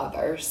 self,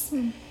 others.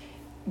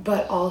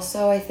 But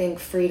also I think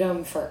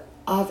freedom for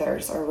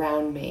others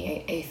around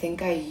me. I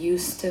think I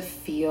used to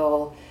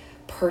feel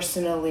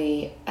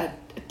personally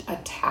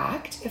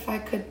attacked, if I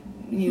could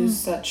use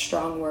such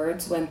strong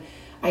words, when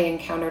I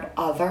encountered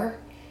other,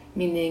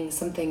 meaning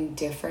something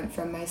different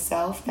from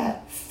myself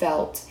that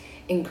felt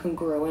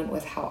incongruent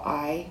with how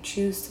I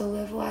choose to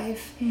live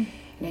life. And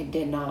I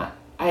did not.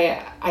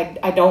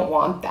 I don't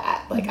want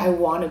that. Like, I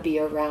want to be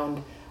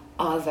around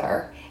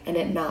other and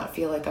it not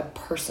feel like a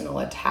personal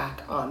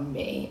attack on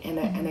me. And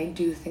I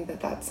do think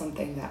that that's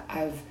something that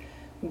I've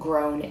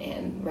grown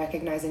in,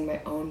 recognizing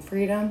my own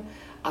freedom,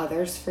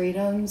 others'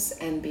 freedoms,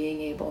 and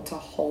being able to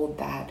hold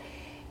that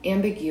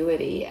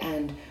ambiguity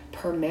and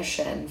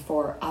permission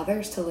for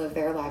others to live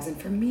their lives and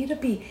for me to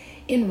be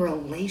in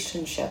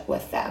relationship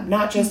with them.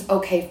 Not just,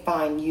 okay,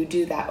 fine, you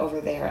do that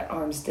over there at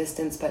arm's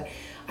distance, but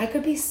I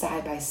could be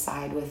side by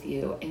side with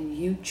you and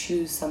you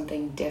choose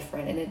something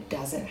different, and it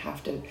doesn't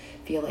have to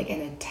feel like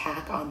an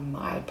attack on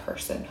my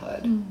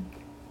personhood.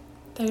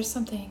 There's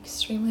something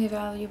extremely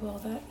valuable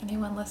that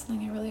anyone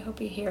listening, I really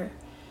hope you hear,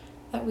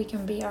 that we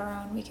can be our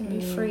own, we can be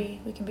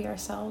free, we can be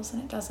ourselves,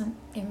 and it doesn't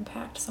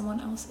impact someone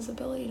else's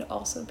ability to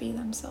also be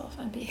themselves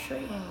and be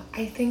free.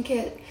 I think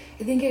it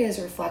is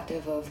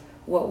reflective of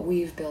what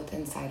we've built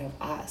inside of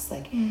us,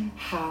 like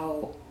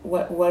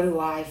what do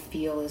I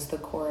feel is the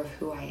core of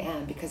who I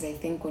am, because I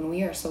think when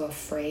we are so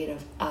afraid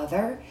of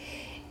other,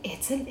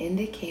 it's an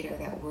indicator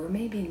that we're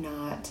maybe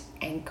not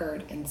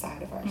anchored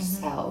inside of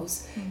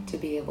ourselves to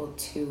be able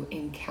to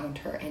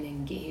encounter and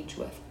engage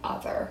with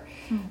other.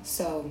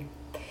 So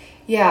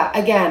yeah,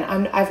 again,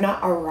 I've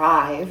not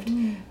arrived,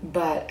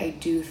 but I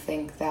do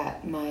think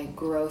that my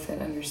growth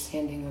and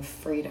understanding of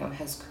freedom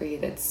has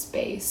created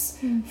space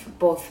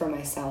both for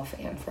myself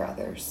and for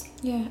others.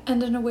 Yeah,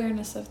 and an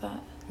awareness of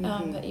that,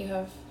 that you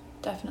have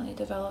definitely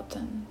developed,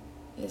 and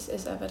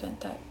is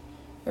evident that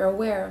you're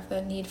aware of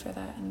the need for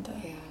that and the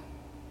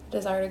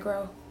desire to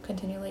grow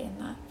continually in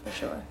that, for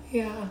sure.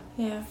 Yeah,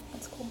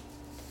 that's cool.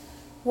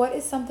 What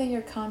is something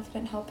you're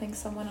confident helping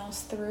someone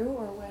else through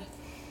or with?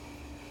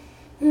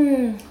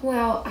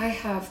 Well, I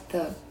have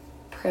the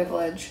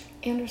privilege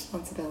and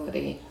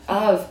responsibility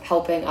of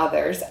helping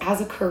others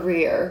as a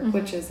career,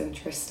 which is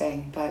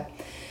interesting. But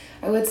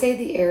I would say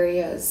the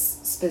areas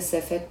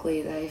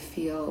specifically that I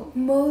feel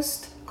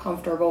most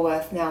comfortable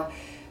with. Now,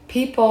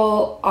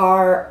 people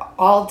are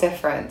all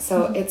different,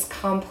 so it's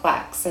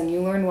complex, and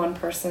you learn one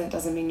person, it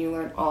doesn't mean you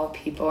learn all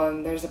people,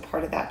 and there's a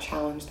part of that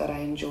challenge that I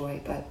enjoy.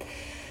 But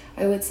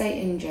I would say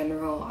in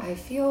general, I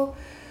feel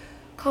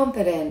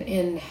confident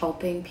in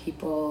helping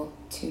people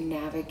to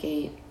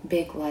navigate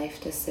big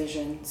life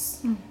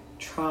decisions,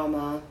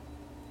 trauma,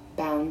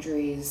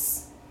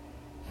 boundaries,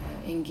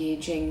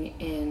 engaging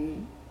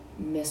in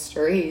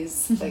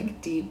mysteries,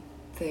 like deep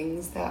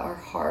things that are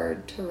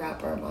hard to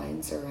wrap our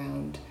minds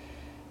around.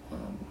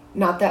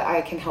 Not that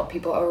I can help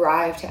people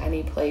arrive to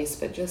any place,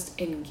 but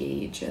just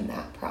engage in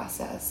that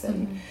process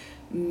and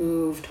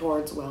move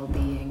towards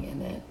well-being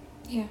in it.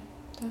 Yeah,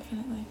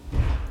 definitely,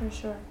 for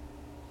sure.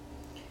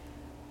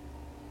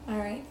 All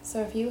right,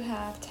 so if you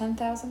have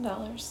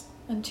 $10,000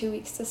 and 2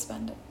 weeks to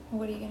spend it,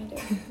 what are you going to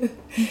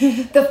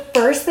do? The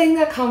first thing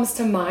that comes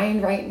to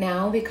mind right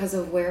now, because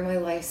of where my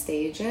life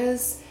stage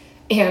is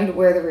and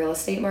where the real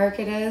estate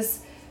market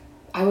is,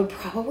 I would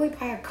probably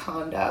buy a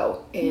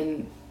condo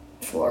in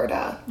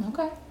Florida.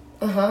 Okay.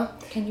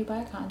 Can you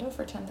buy a condo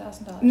for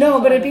 $10,000? No,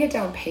 but it'd be a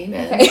down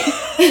payment. Okay.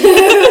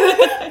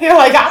 You're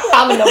like, I'm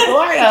coming to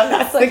Florida.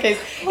 That's the case.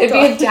 It'd be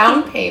a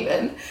down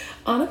payment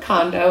on a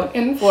condo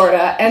in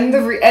Florida, and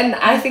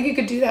I think you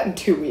could do that in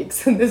 2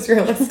 weeks in this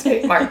real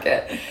estate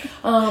market.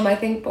 I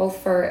think both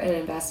for an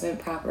investment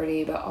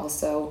property, but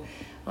also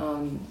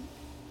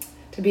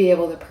to be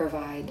able to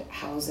provide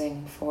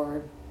housing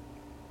for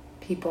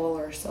people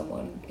or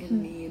someone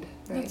in need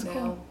right That's now.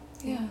 Cool.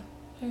 Yeah,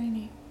 very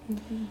neat.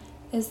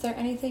 Is there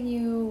anything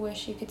you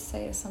wish you could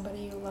say to somebody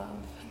you love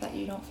that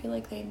you don't feel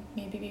like they'd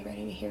maybe be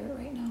ready to hear it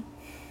right now?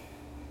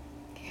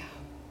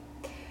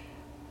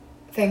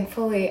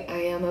 Thankfully,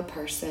 I am a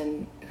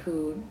person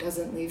who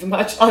doesn't leave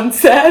much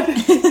unsaid. We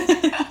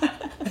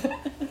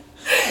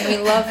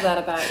love that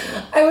about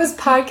you. I was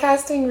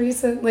podcasting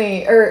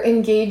recently, or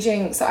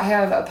engaging, so I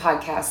have a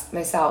podcast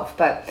myself,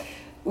 but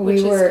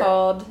Which is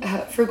called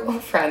Frugal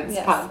Friends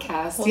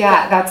podcast.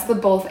 That's the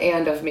both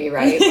and of me,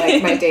 right?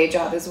 Like my day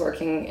job is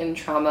working in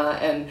trauma,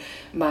 and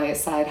my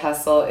side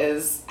hustle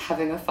is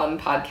having a fun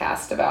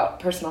podcast about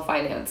personal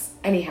finance.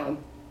 Anyhow,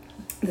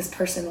 this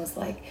person was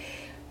like,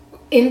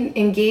 in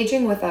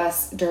engaging with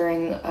us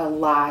during a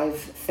live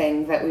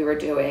thing that we were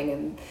doing,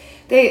 and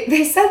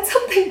they said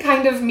something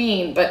kind of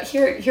mean, but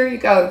here you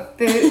go.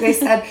 They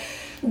said,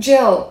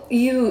 Jill,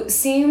 you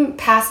seem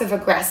passive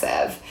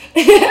aggressive.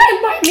 And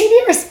my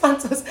immediate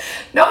response was,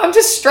 no, I'm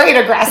just straight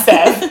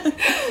aggressive.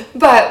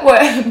 But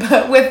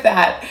with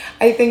that,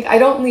 I think I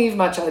don't leave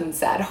much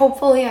unsaid.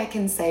 Hopefully I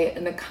can say it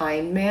in a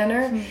kind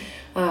manner.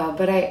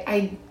 But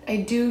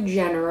I do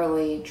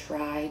generally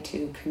try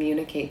to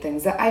communicate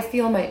things that I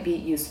feel might be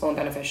useful and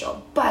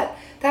beneficial. But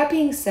that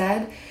being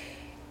said,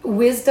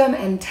 wisdom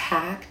and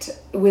tact,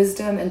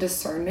 wisdom and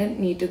discernment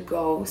need to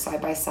go side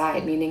by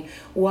side, meaning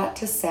what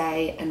to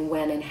say and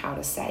when and how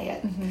to say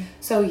it.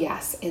 So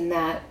yes, in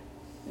that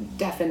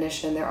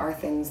definition, there are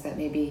things that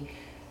maybe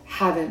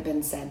haven't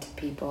been said to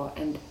people.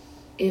 And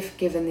if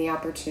given the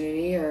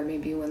opportunity, or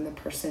maybe when the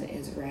person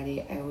is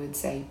ready, I would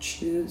say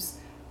choose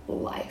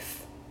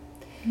life.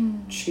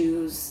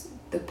 Choose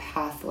the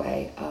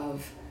pathway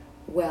of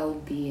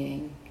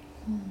well-being,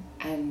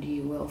 and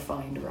you will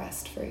find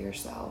rest for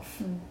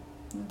yourself.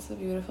 That's a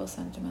beautiful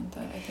sentiment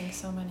that I think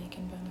so many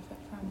can benefit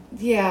from.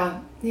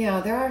 Yeah,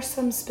 there are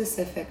some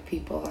specific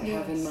people I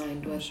have in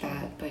mind with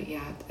that, but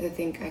yeah, I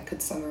think I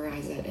could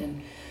summarize it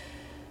in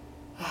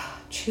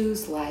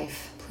choose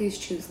life. Please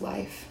choose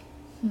life.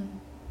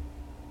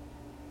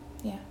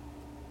 Yeah.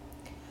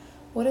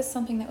 What is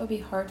something that would be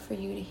hard for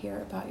you to hear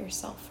about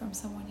yourself from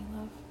someone you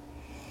love?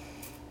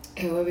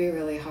 It would be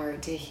really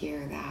hard to hear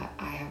that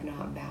I have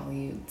not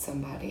valued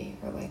somebody,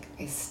 or like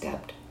I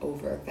stepped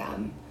over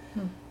them,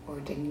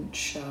 or didn't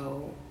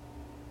show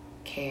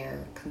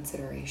care,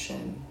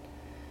 consideration.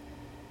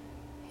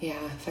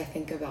 Yeah, if I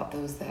think about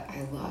those that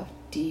I love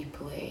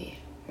deeply,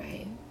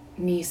 right?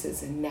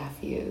 Nieces and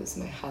nephews,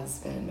 my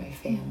husband, my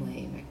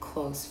family, my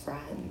close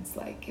friends,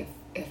 like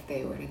if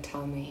they were to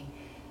tell me,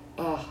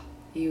 oh,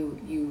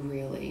 you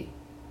really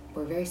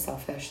were very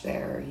selfish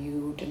there,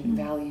 you didn't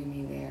value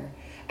me there.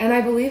 And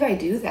I believe I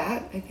do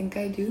that. I think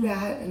I do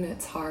that, and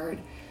it's hard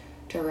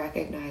to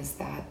recognize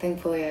that.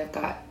 Thankfully, I've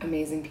got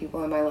amazing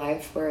people in my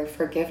life where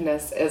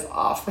forgiveness is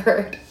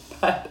offered,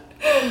 but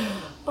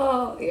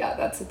oh yeah,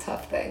 that's a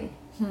tough thing.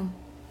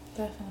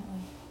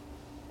 Definitely.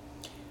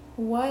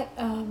 What,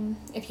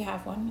 if you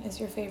have one, is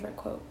your favorite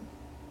quote?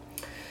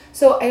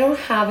 So I don't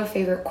have a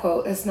favorite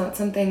quote. It's not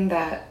something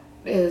that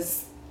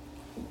is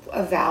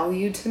a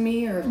value to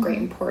me or of great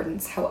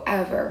importance.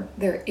 However,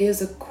 there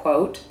is a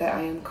quote that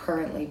I am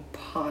currently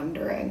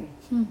pondering,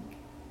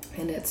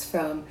 and it's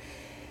from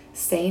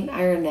Saint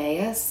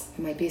Irenaeus.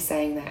 I might be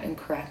saying that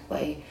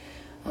incorrectly,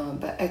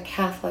 but a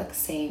Catholic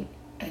saint,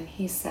 and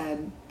he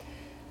said,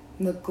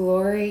 "The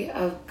glory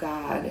of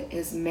God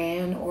is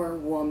man or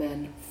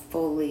woman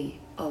fully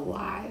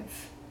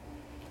alive."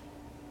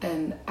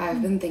 And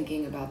I've been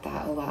thinking about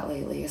that a lot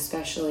lately,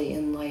 especially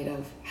in light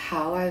of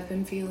how I've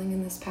been feeling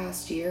in this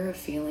past year, of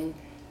feeling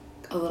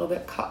a little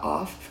bit cut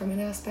off from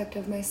an aspect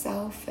of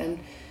myself, and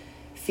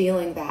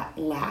feeling that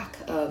lack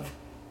of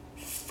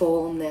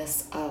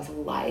fullness of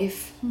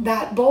life,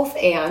 that both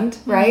and,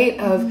 right,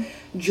 of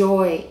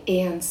joy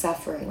and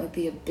suffering, like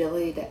the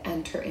ability to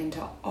enter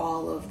into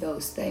all of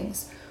those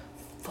things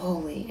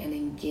fully and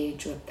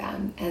engage with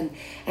them,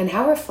 and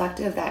how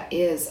reflective that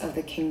is of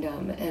the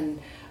kingdom and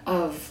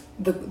of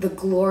the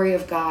glory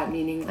of God,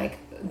 meaning like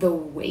the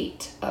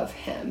weight of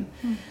him,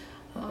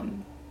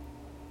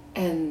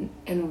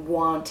 and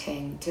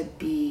wanting to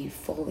be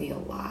fully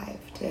alive,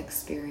 to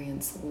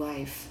experience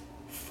life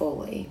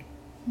fully.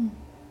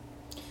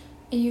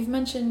 You've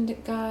mentioned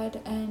God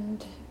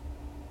and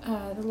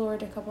the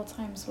Lord a couple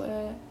times.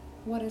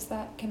 What is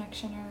that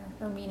connection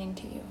or meaning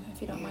to you,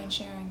 if you don't mind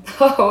sharing?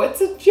 Oh,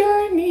 it's a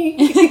journey.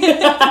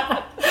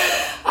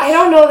 I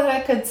don't know that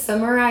I could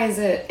summarize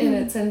it in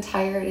its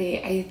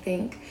entirety. I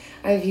think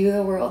I view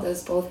the world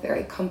as both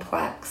very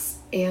complex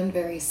and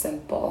very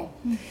simple.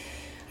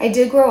 I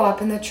did grow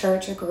up in the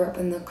church. I grew up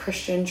in the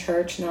Christian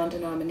church,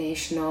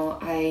 non-denominational.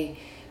 I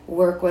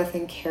work with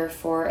and care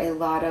for a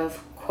lot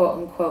of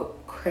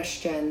quote-unquote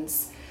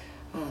Christians.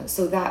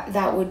 So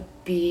that would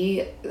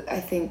be, I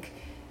think,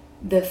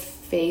 the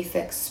faith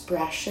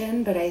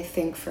expression. But I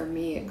think for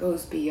me, it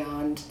goes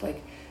beyond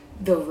like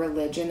the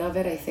religion of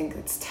it. I think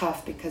it's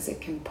tough because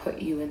it can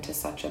put you into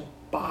such a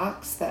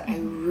box that I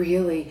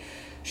really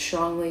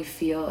strongly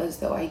feel as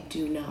though I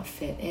do not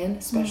fit in,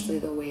 especially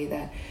the way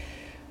that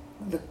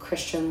the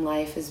Christian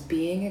life is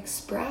being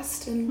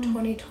expressed in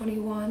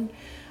 2021.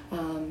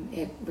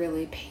 It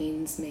really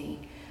pains me.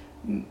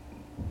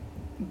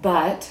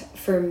 But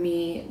for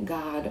me,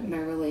 God, my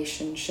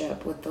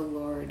relationship with the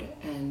Lord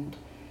and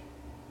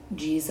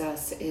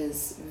Jesus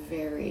is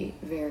very,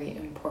 very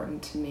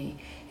important to me.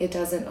 It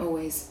doesn't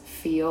always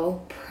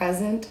feel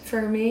present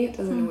for me. It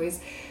doesn't always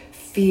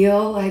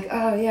feel like,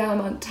 oh yeah,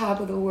 I'm on top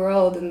of the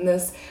world and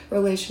this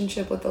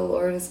relationship with the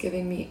Lord is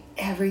giving me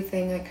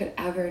everything I could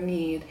ever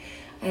need.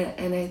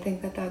 And I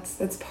think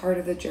that's part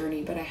of the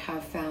journey, but I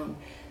have found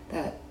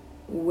that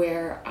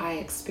where I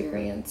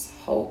experience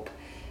hope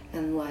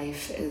and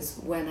life is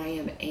when I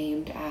am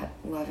aimed at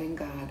loving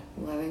God,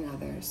 loving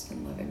others,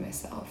 and loving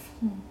myself.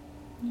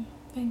 Yeah.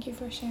 Thank you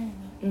for sharing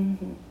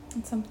that.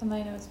 It's something that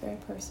I know is very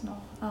personal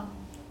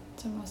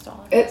to most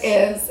all of us.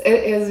 It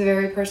is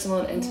very personal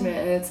and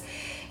intimate, and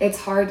it's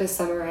hard to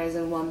summarize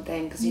in one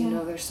thing, because you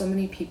know there's so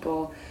many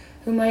people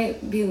who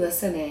might be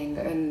listening,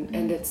 and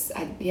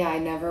I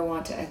never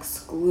want to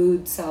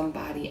exclude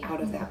somebody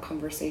out of that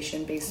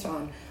conversation based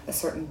on a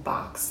certain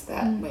box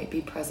that might be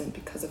present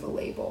because of a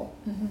label.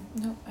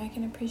 No, I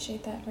can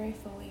appreciate that very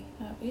fully.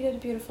 You did a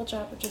beautiful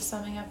job of just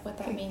summing up what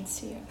that means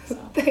to you. So,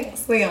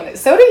 Thanks, Leonie.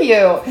 So do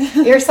you.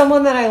 You're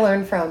someone that I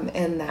learned from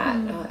in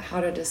that, how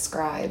to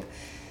describe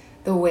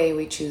the way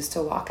we choose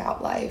to walk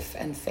out life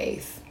and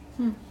faith.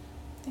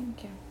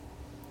 Thank you.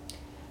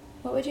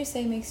 What would you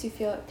say makes you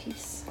feel at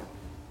peace?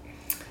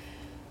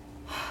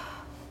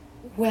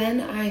 When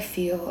I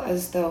feel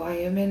as though I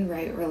am in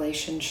right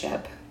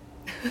relationship,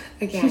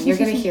 again, you're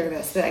going to hear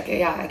this.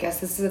 I guess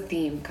this is a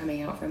theme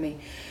coming out for me.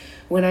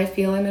 When I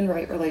feel I'm in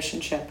right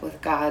relationship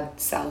with God,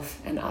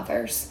 self, and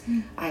others,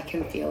 I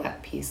can feel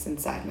at peace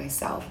inside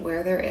myself.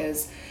 Where there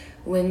is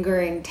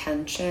lingering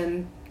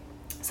tension,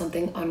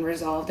 something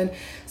unresolved, and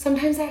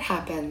sometimes that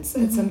happens,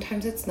 and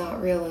sometimes it's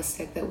not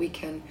realistic that we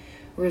can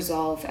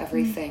resolve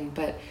everything,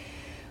 but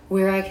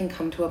where I can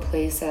come to a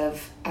place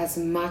of, as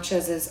much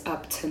as is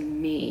up to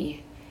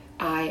me,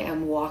 I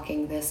am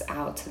walking this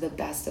out to the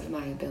best of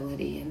my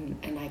ability,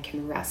 and I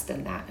can rest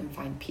in that and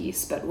find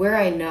peace. But where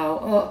I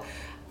know,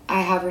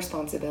 I have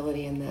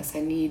responsibility in this,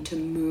 I need to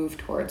move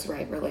towards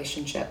right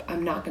relationship,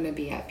 I'm not going to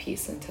be at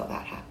peace until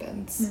that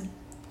happens.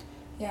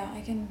 Yeah,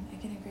 I can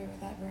agree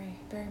with that very,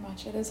 very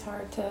much. It is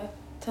hard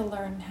to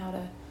learn how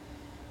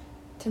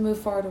to move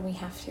forward when we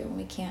have to, when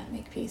we can't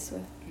make peace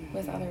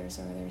with others,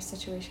 or there's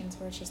situations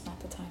where it's just not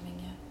the timing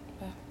yet.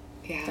 But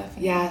Yeah.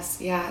 definitely.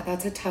 Yes. Yeah.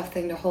 That's a tough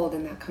thing to hold,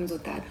 and that comes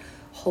with that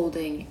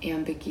holding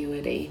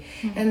ambiguity.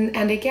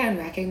 And again,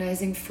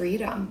 recognizing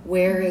freedom.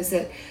 Where is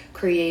it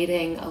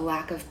creating a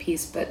lack of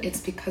peace, but it's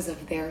because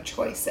of their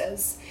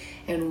choices?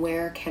 And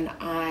where can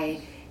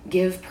I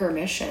give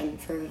permission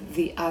for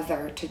the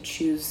other to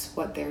choose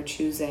what they're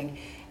choosing,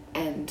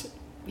 and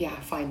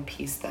find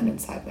peace then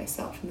inside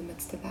myself in the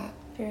midst of that?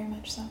 Very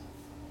much so.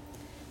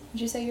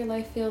 Would you say your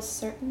life feels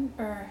certain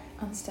or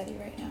unsteady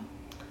right now?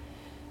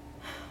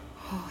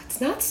 Oh,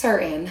 it's not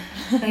certain.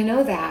 I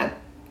know that.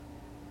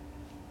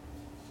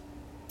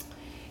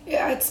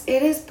 Yeah,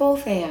 it is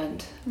both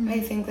and. I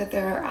think that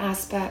there are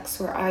aspects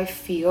where I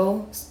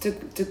feel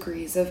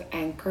degrees of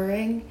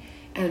anchoring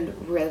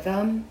and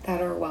rhythm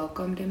that are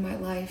welcomed in my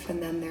life,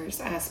 and then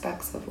there's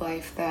aspects of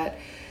life that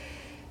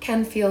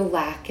can feel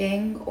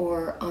lacking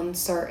or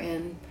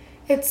uncertain.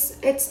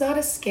 It's not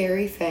a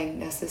scary thing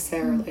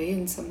necessarily.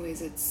 In some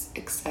ways it's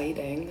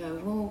exciting.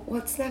 Well,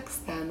 what's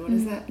next then? What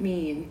does that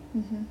mean?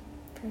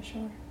 For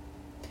sure.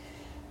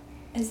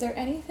 Is there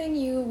anything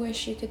you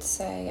wish you could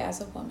say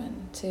as a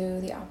woman to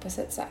the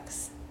opposite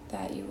sex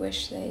that you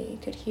wish they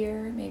could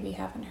hear, maybe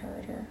haven't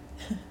heard, or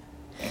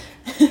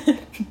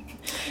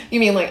You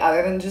mean like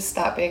other than just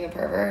stop being a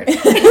pervert?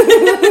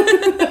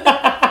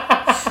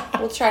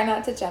 We'll try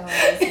not to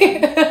generalize.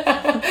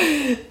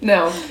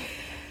 No.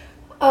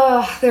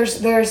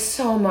 There's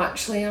so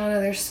much, Liana.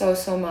 There's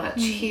so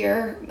much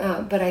here.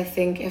 But I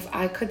think if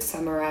I could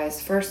summarize,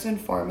 first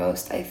and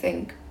foremost, I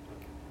think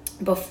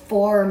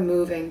before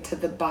moving to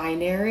the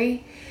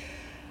binary,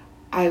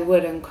 I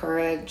would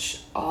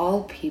encourage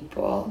all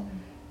people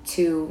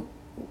to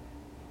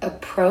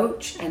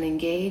approach and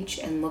engage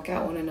and look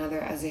at one another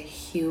as a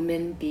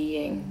human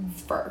being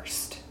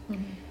first.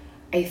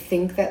 I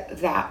think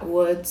that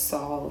would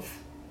solve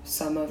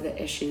some of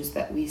the issues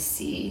that we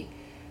see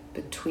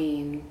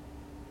between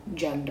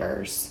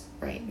genders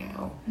right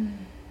now.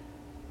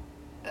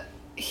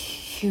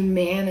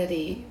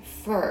 Humanity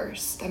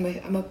first.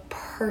 I'm a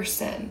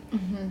person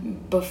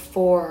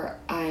before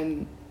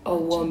I'm a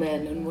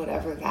woman, and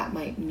whatever that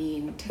might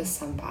mean to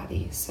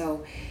somebody.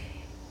 So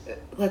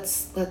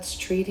let's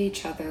treat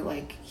each other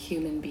like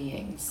human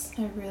beings.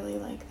 I really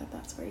like that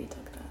that's where you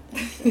took that.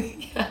 Thank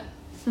you. Yeah.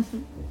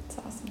 It's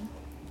awesome.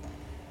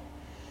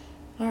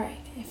 All right.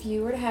 If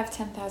you were to have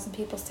 10,000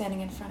 people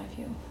standing in front of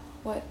you,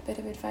 what bit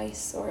of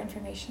advice or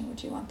information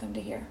would you want them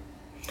to hear?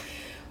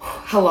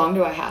 How long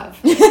do I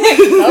have?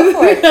 Go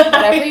for it.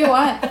 Whatever you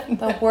want.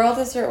 The world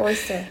is your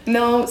oyster.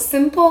 No,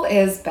 simple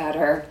is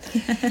better.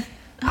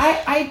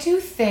 I do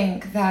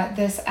think that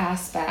this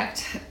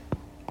aspect,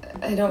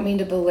 I don't mean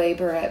to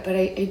belabor it, but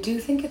I do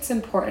think it's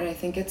important. I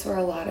think it's where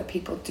a lot of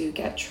people do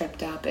get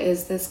tripped up,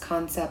 is this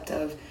concept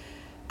of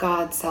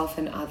God, self,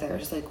 and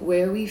others. Like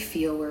where we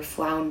feel we're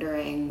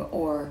floundering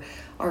or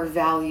our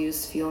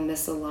values feel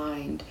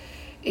misaligned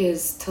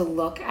is to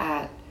look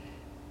at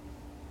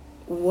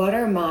what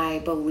are my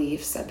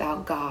beliefs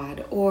about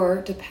God,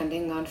 or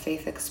depending on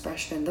faith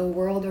expression, the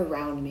world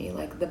around me,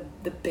 like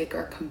the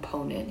bigger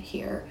component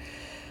here,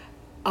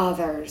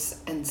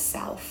 others and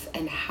self,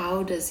 and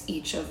how does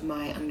each of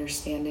my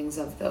understandings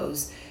of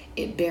those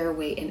bear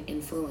weight and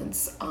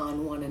influence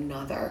on one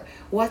another?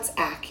 What's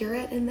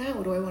accurate in that?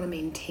 What do I want to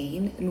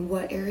maintain? And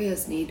what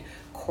areas need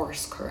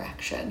course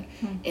correction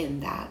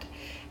in that?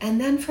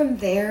 And then from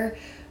there,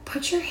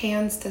 put your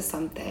hands to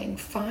something.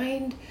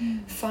 Find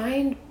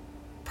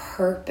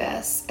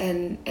purpose,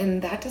 and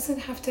that doesn't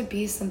have to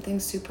be something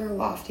super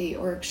lofty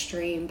or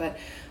extreme, but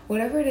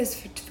whatever it is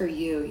for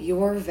you,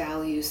 your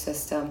value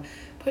system,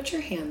 put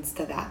your hands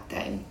to that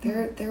thing.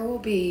 There will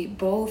be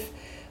both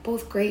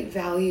great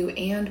value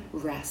and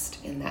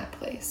rest in that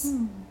place.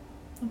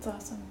 That's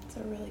awesome. It's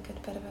a really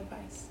good bit of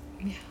advice.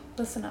 Yeah.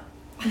 Listen up.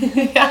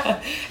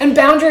 Yeah. And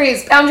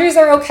boundaries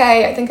are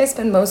okay. I think I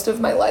spend most of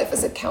my life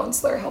as a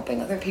counselor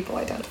helping other people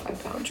identify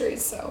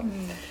boundaries, so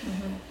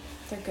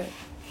They're good.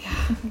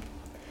 yeah.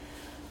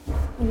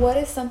 What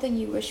is something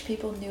you wish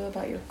people knew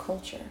about your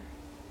culture?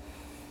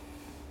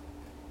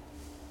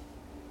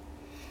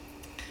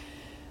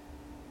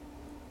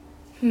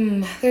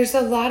 There's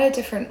a lot of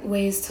different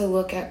ways to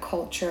look at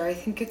culture. I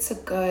think it's a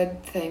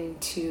good thing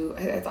to,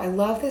 I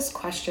love this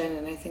question,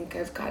 and I think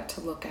I've got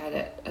to look at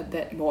it a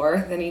bit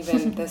more than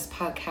even this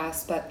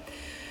podcast, but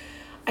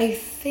I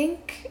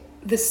think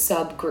the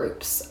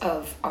subgroups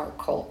of our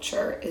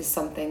culture is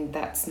something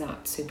that's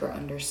not super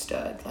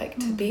understood. Like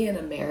to be an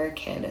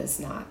American is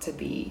not to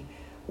be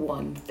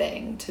one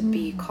thing. To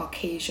be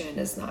Caucasian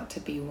is not to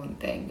be one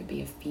thing. To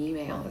be a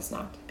female is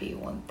not to be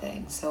one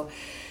thing. So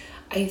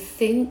I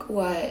think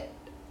what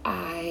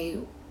I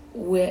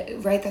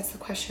right, that's the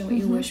question, what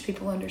you wish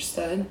people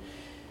understood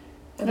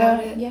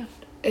about it. Yeah.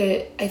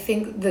 I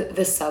think the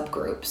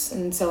subgroups,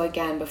 and so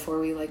again, before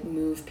we like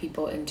move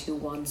people into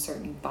one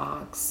certain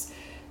box,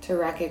 to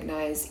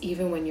recognize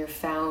even when you're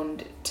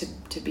found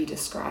to be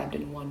described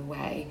in one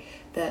way,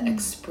 the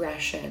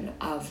expression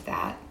of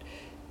that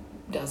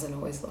doesn't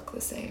always look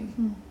the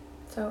same.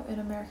 So in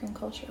American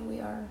culture, we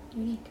are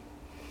unique.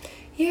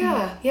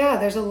 Yeah,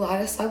 there's a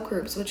lot of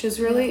subgroups, which is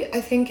really, I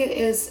think it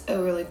is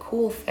a really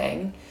cool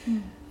thing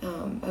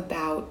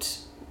about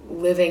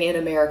living in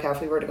America,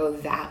 if we were to go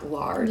that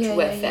large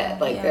with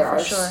it. Like there are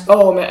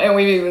so many, and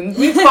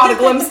we've caught a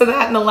glimpse of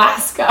that in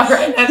Alaska,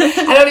 right? And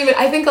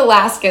I think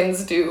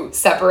Alaskans do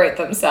separate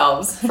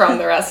themselves from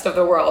the rest of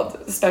the world,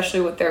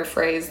 especially with their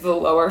phrase, the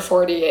lower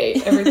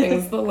 48.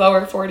 Everything's the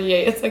lower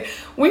 48. It's like,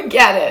 we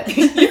get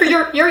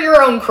it. You're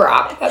your own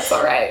crop. That's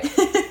all right.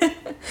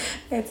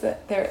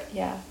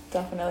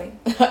 Definitely.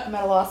 I'm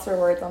at a loss for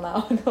words on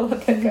that one. To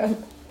look at go.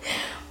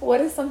 What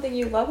is something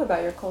you love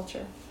about your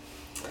culture?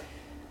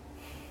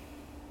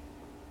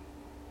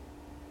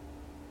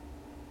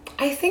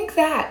 I think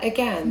that,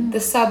 again, the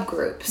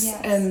subgroups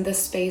and the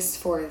space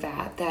for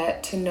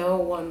that to know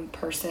one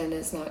person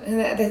is not, and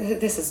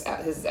this is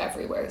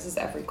everywhere, this is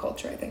every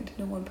culture, I think,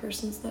 to know one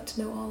person is not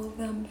to know all of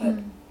them, but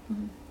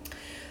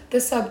the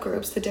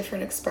subgroups, the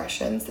different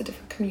expressions, the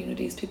different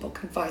communities people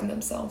can find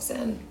themselves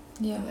in,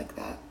 I like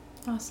that.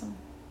 Awesome.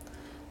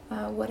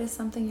 What is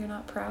something you're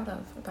not proud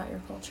of about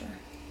your culture?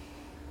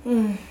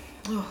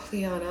 Oh,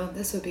 Liana,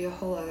 this would be a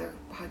whole other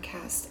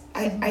podcast.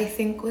 I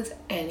think with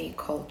any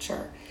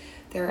culture,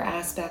 there are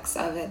aspects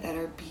of it that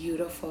are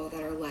beautiful,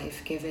 that are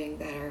life-giving,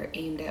 that are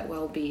aimed at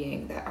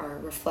well-being, that are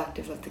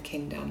reflective of the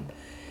kingdom.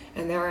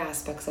 And there are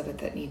aspects of it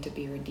that need to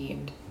be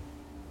redeemed.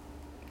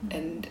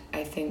 And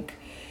I think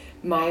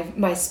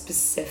my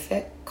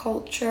specific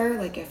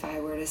culture, like if I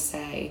were to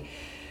say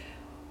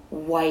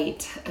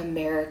white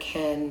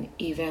American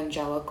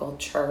evangelical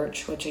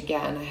church, which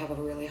again, I have a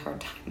really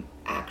hard time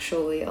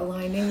actually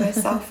aligning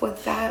myself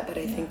with that, but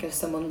I think if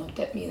someone looked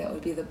at me, that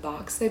would be the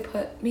box they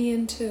put me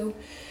into.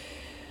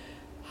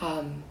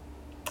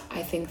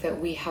 I think that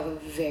we have a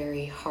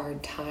very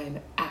hard time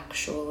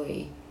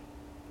actually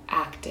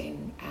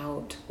acting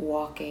out,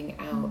 walking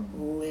out,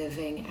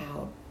 living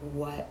out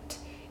what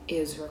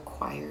is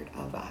required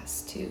of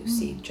us to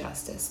seek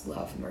justice,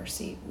 love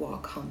mercy,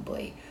 walk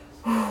humbly.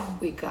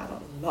 We got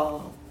a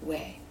long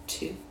way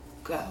to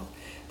go.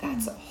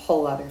 That's a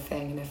whole other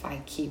thing, and if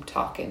I keep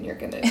talking, you're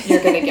gonna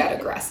get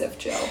aggressive,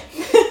 Jill.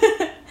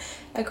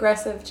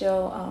 Aggressive,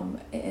 Jill,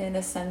 in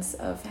a sense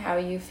of how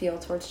you feel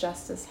towards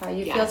justice, how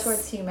you feel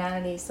towards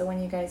humanity. So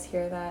when you guys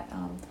hear that,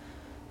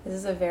 this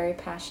is a very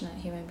passionate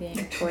human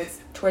being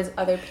towards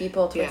other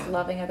people, towards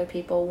loving other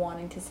people,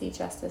 wanting to see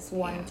justice,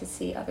 wanting to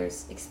see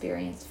others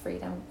experience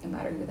freedom, no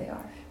matter who they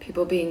are.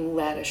 People being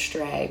led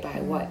astray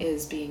by what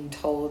is being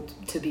told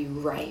to be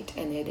right,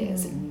 and it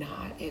is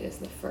not. It is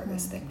the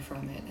furthest thing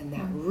from it, and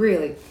that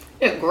really,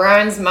 it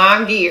grinds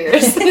my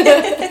gears.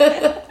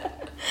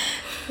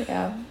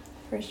 Yeah,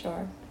 for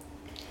sure.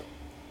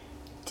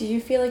 Do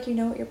you feel like you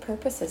know what your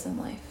purpose is in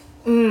life?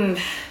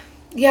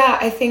 Yeah,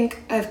 I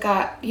think I've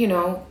got,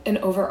 an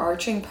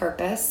overarching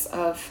purpose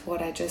of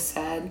what I just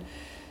said.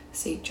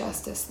 Seek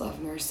justice,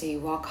 love mercy,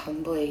 walk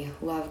humbly,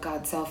 love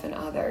God, self, and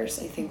others.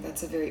 I think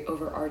that's a very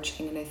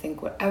overarching, and I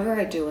think whatever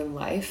I do in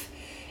life,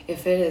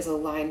 if it is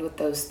aligned with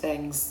those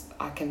things,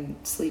 I can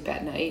sleep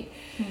at night.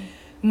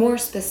 More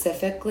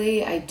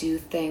specifically, I do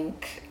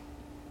think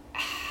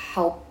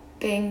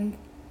helping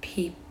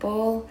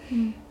people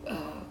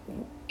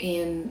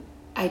in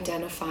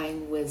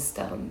identifying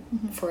wisdom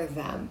for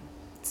them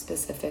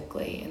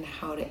specifically, and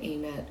how to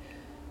aim at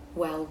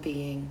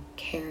well-being,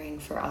 caring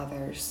for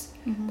others,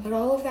 but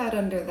all of that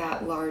under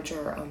that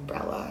larger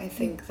umbrella. I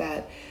think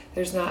that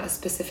there's not a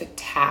specific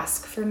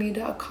task for me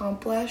to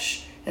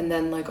accomplish and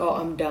then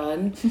I'm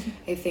done.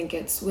 I think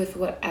it's with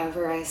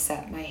whatever I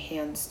set my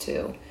hands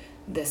to,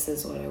 this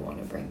is what I want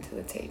to bring to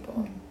the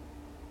table.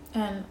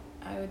 And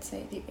I would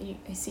say,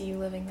 I see you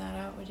living that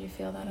out. Would you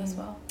feel that as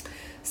well?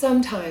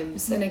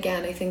 Sometimes. And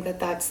again, I think that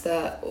that's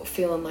the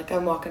feeling like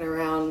I'm walking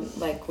around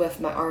like with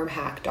my arm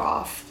hacked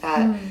off,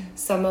 that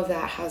some of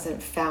that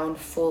hasn't found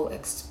full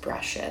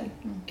expression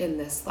in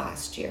this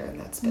last year, and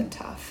that's been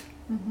tough.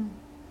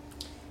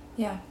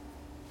 Yeah,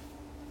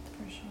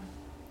 for sure.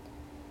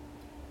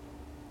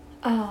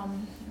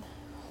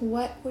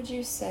 What would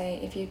you say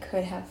if you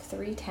could have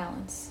 3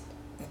 talents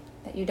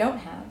that you don't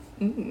have?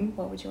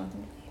 What would you want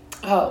them to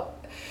be? Oh,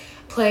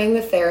 playing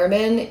the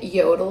theremin,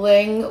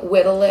 yodeling,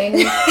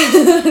 whittling.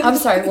 I'm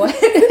sorry, what?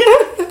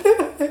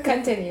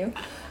 Continue.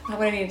 I'm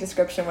going to need a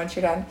description once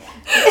you're done.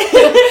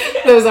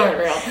 Those aren't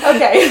real.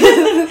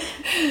 Okay.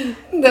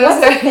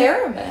 What's a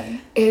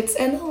theremin? It's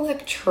an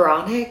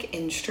electronic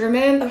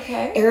instrument.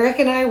 Okay. Eric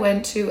and I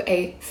went to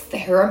a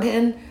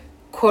theremin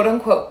quote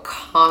unquote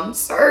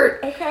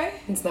concert. Okay.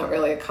 It's not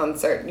really a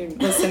concert. You're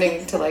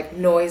listening to like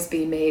noise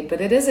be made,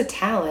 but it is a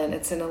talent.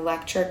 It's an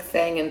electric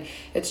thing, and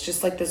it's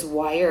just like this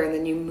wire, and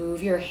then you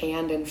move your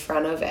hand in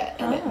front of it,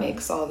 and it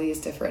makes all these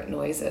different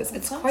noises.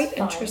 It's quite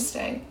fun.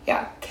 Interesting.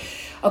 Yeah.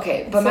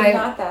 Okay, but so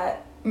not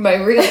that. my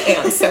real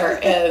answer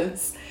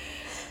is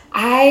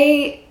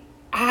I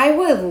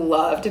would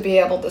love to be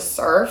able to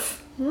surf.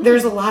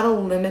 There's a lot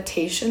of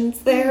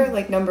limitations there.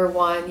 Like, number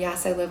one,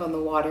 yes, I live on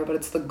the water, but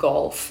it's the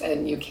Gulf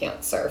and you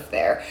can't surf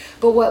there.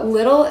 But what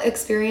little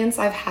experience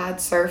I've had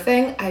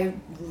surfing, I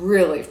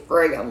really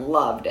friggin'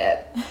 loved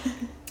it.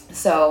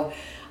 So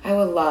I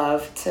would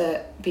love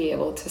to be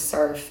able to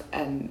surf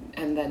and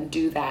then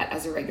do that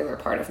as a regular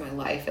part of my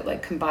life. It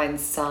like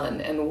combines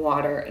sun and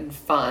water and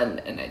fun,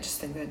 and I just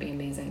think that'd be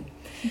amazing.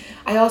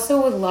 I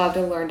also would love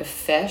to learn to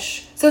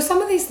fish. So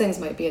some of these things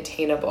might be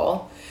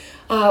attainable.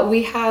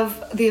 We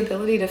have the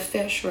ability to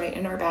fish right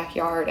in our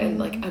backyard, and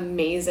like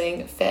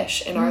amazing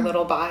fish in our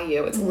little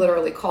bayou. It's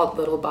literally called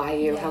Little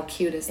Bayou. How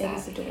cute is that? It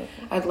is adorable.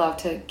 I'd love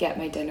to get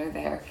my dinner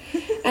there.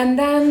 And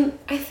then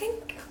I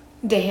think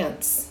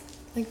dance.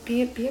 Like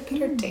be a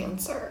better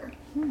dancer.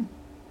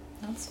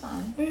 That's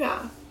fun.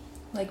 Yeah.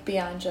 Like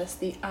beyond just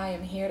the I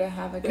am here to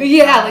have a good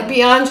Yeah, time. like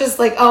beyond just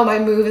like, oh, my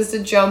move is to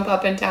jump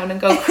up and down and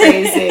go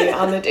crazy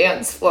on the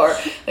dance floor.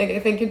 Like, I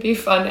think it'd be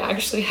fun to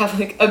actually have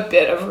like a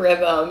bit of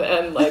rhythm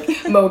and like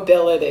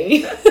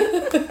mobility.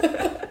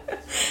 I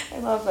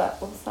love that.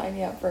 We'll sign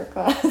you up for a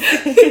class.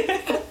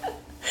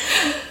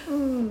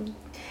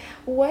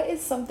 What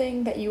is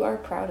something that you are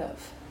proud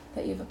of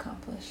that you've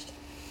accomplished?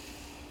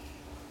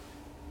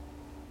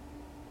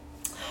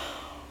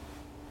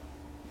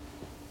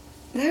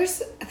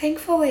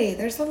 Thankfully,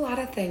 there's a lot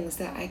of things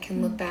that I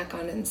can look back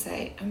on and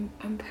say,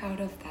 I'm proud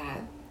of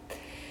that.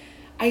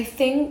 I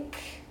think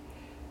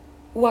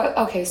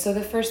so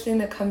the first thing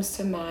that comes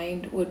to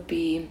mind would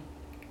be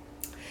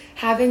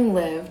having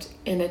lived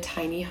in a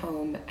tiny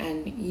home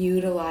and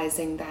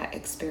utilizing that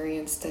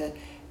experience to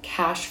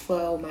cash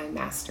flow my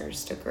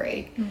master's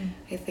degree.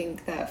 I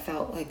think that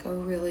felt like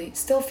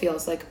still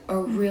feels like a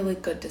really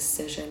good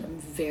decision. I'm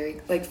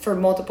very, like, for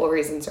multiple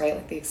reasons, right?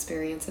 Like the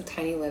experience of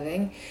tiny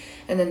living,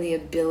 and then the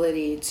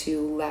ability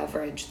to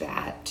leverage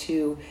that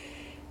to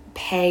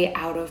pay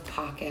out of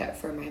pocket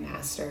for my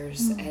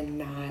master's and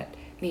not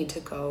need to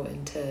go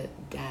into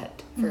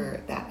debt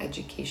for that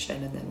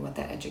education, and then what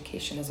that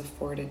education has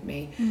afforded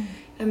me.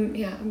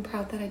 I'm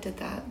proud that I did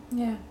that.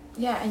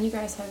 Yeah, and you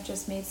guys have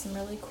just made some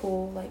really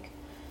cool, like,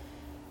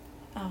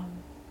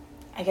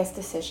 I guess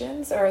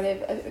decisions, or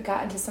they've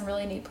gotten to some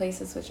really neat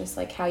places with just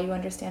like how you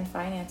understand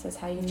finances,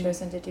 how you've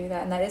chosen to do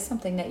that. And that is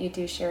something that you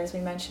do share. As we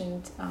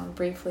mentioned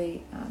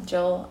briefly,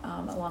 Jill,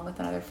 along with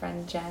another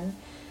friend, Jen,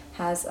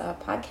 has a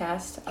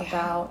podcast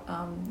about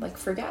like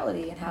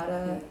frugality and how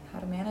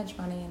to manage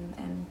money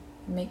and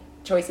make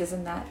choices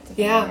in that.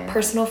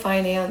 Personal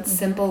finance,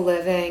 simple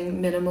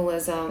living,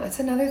 minimalism. That's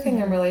another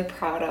thing I'm really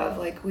proud of.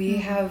 Like, we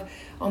have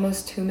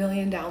almost 2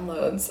 million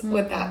downloads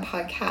with that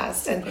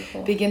podcast, and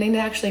cool. Beginning to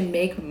actually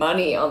make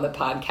money on the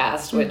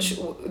podcast, which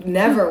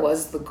never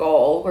was the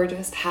goal. We're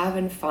just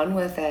having fun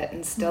with it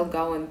and still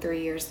going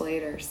 3 years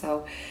later.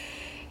 So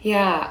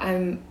yeah,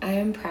 I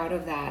am proud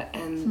of that,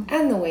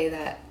 and the way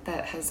that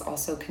has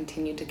also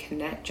continued to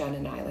connect Jen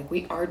and I. Like,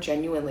 we are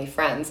genuinely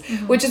friends,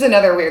 which is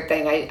another weird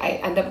thing. I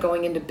end up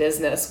going into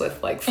business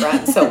with like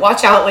friends, so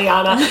watch out,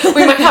 Liana.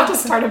 We might have to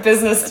start a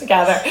business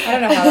together. I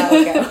don't know how that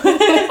would go.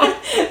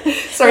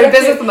 Started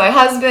business with my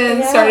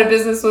husband. Started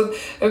business with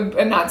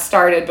not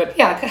started, but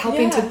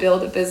helping to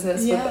build a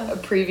business with a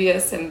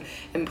previous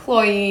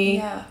employee.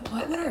 Yeah.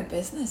 What would our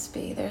business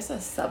be? There's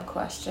a sub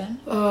question.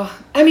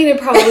 I mean,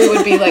 it probably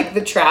would be like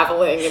the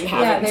traveling and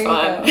having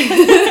fun.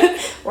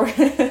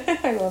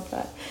 I love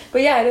that.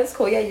 But yeah, it is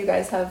cool. Yeah, you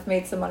guys have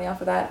made some money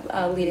off of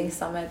that, leading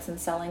summits and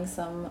selling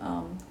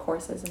some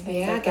courses and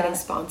things like that. Yeah, getting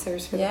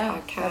sponsors for the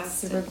podcast. That's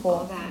super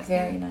cool.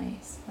 Very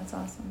nice. That's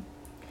awesome.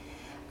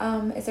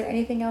 Is there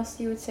anything else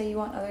you would say you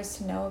want others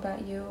to know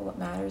about you, what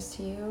matters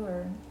to you,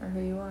 or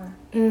who you are?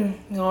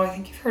 No, I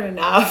think you've heard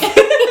enough.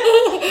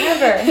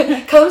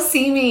 Never. Come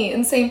see me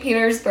in St.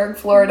 Petersburg,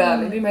 Florida.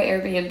 Maybe my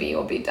Airbnb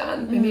will be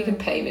done. Maybe you can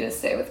pay me to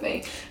stay with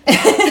me.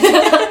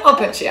 I'll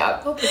put you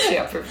up. I'll put you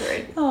up for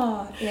free.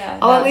 Oh, yeah.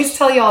 I'll at least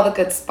tell you all the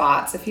good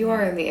spots. If you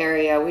are in the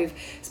area,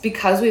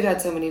 because we've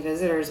had so many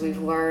visitors,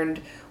 we've learned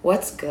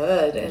what's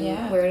good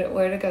and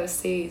where to go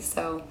see.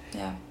 So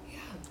yeah.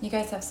 You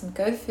guys have some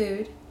good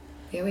food.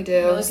 Yeah, we do.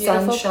 Really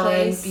Sunshine,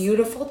 place.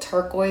 Beautiful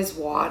turquoise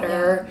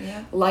water,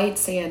 light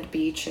sand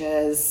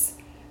beaches,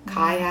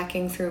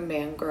 kayaking through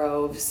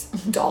mangroves,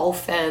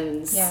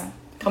 dolphins. Yeah.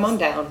 Come on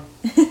down.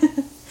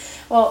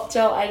 Well,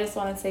 Jill, I just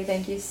want to say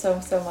thank you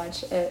so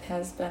much. It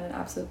has been an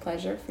absolute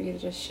pleasure for you to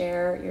just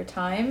share your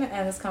time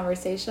and this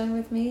conversation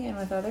with me and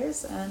with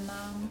others. And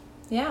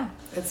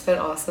It's been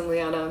awesome,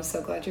 Liana. I'm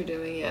so glad you're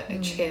doing it. I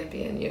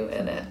champion you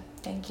in it.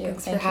 Thank you.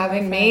 Thanks for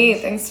having me.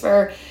 Thanks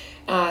for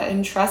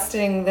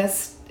entrusting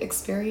this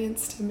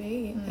experience to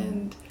me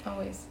and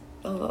always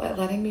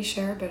letting me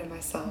share a bit of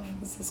myself.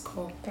 This is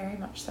cool. Very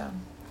much so.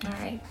 All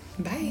right.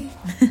 Bye.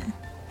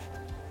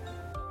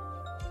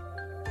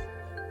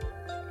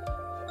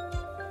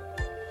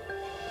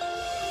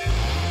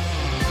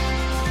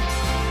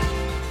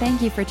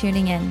 Thank you for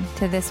tuning in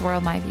to This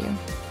World My View.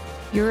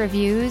 Your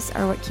reviews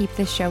are what keep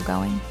this show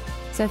going.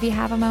 So if you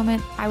have a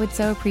moment, I would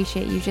so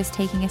appreciate you just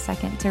taking a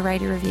second to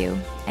write a review.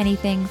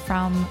 Anything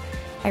from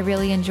I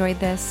really enjoyed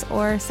this,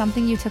 or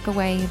something you took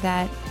away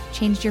that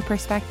changed your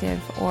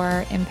perspective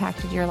or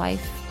impacted your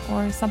life,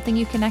 or something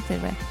you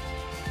connected with.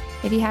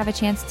 If you have a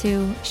chance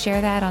to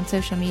share that on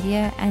social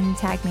media and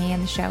tag me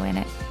and the show in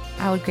it,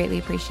 I would greatly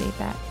appreciate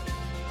that.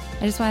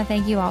 I just want to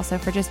thank you also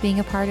for just being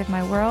a part of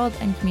my world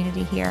and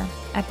community here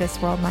at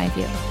This World My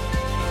View.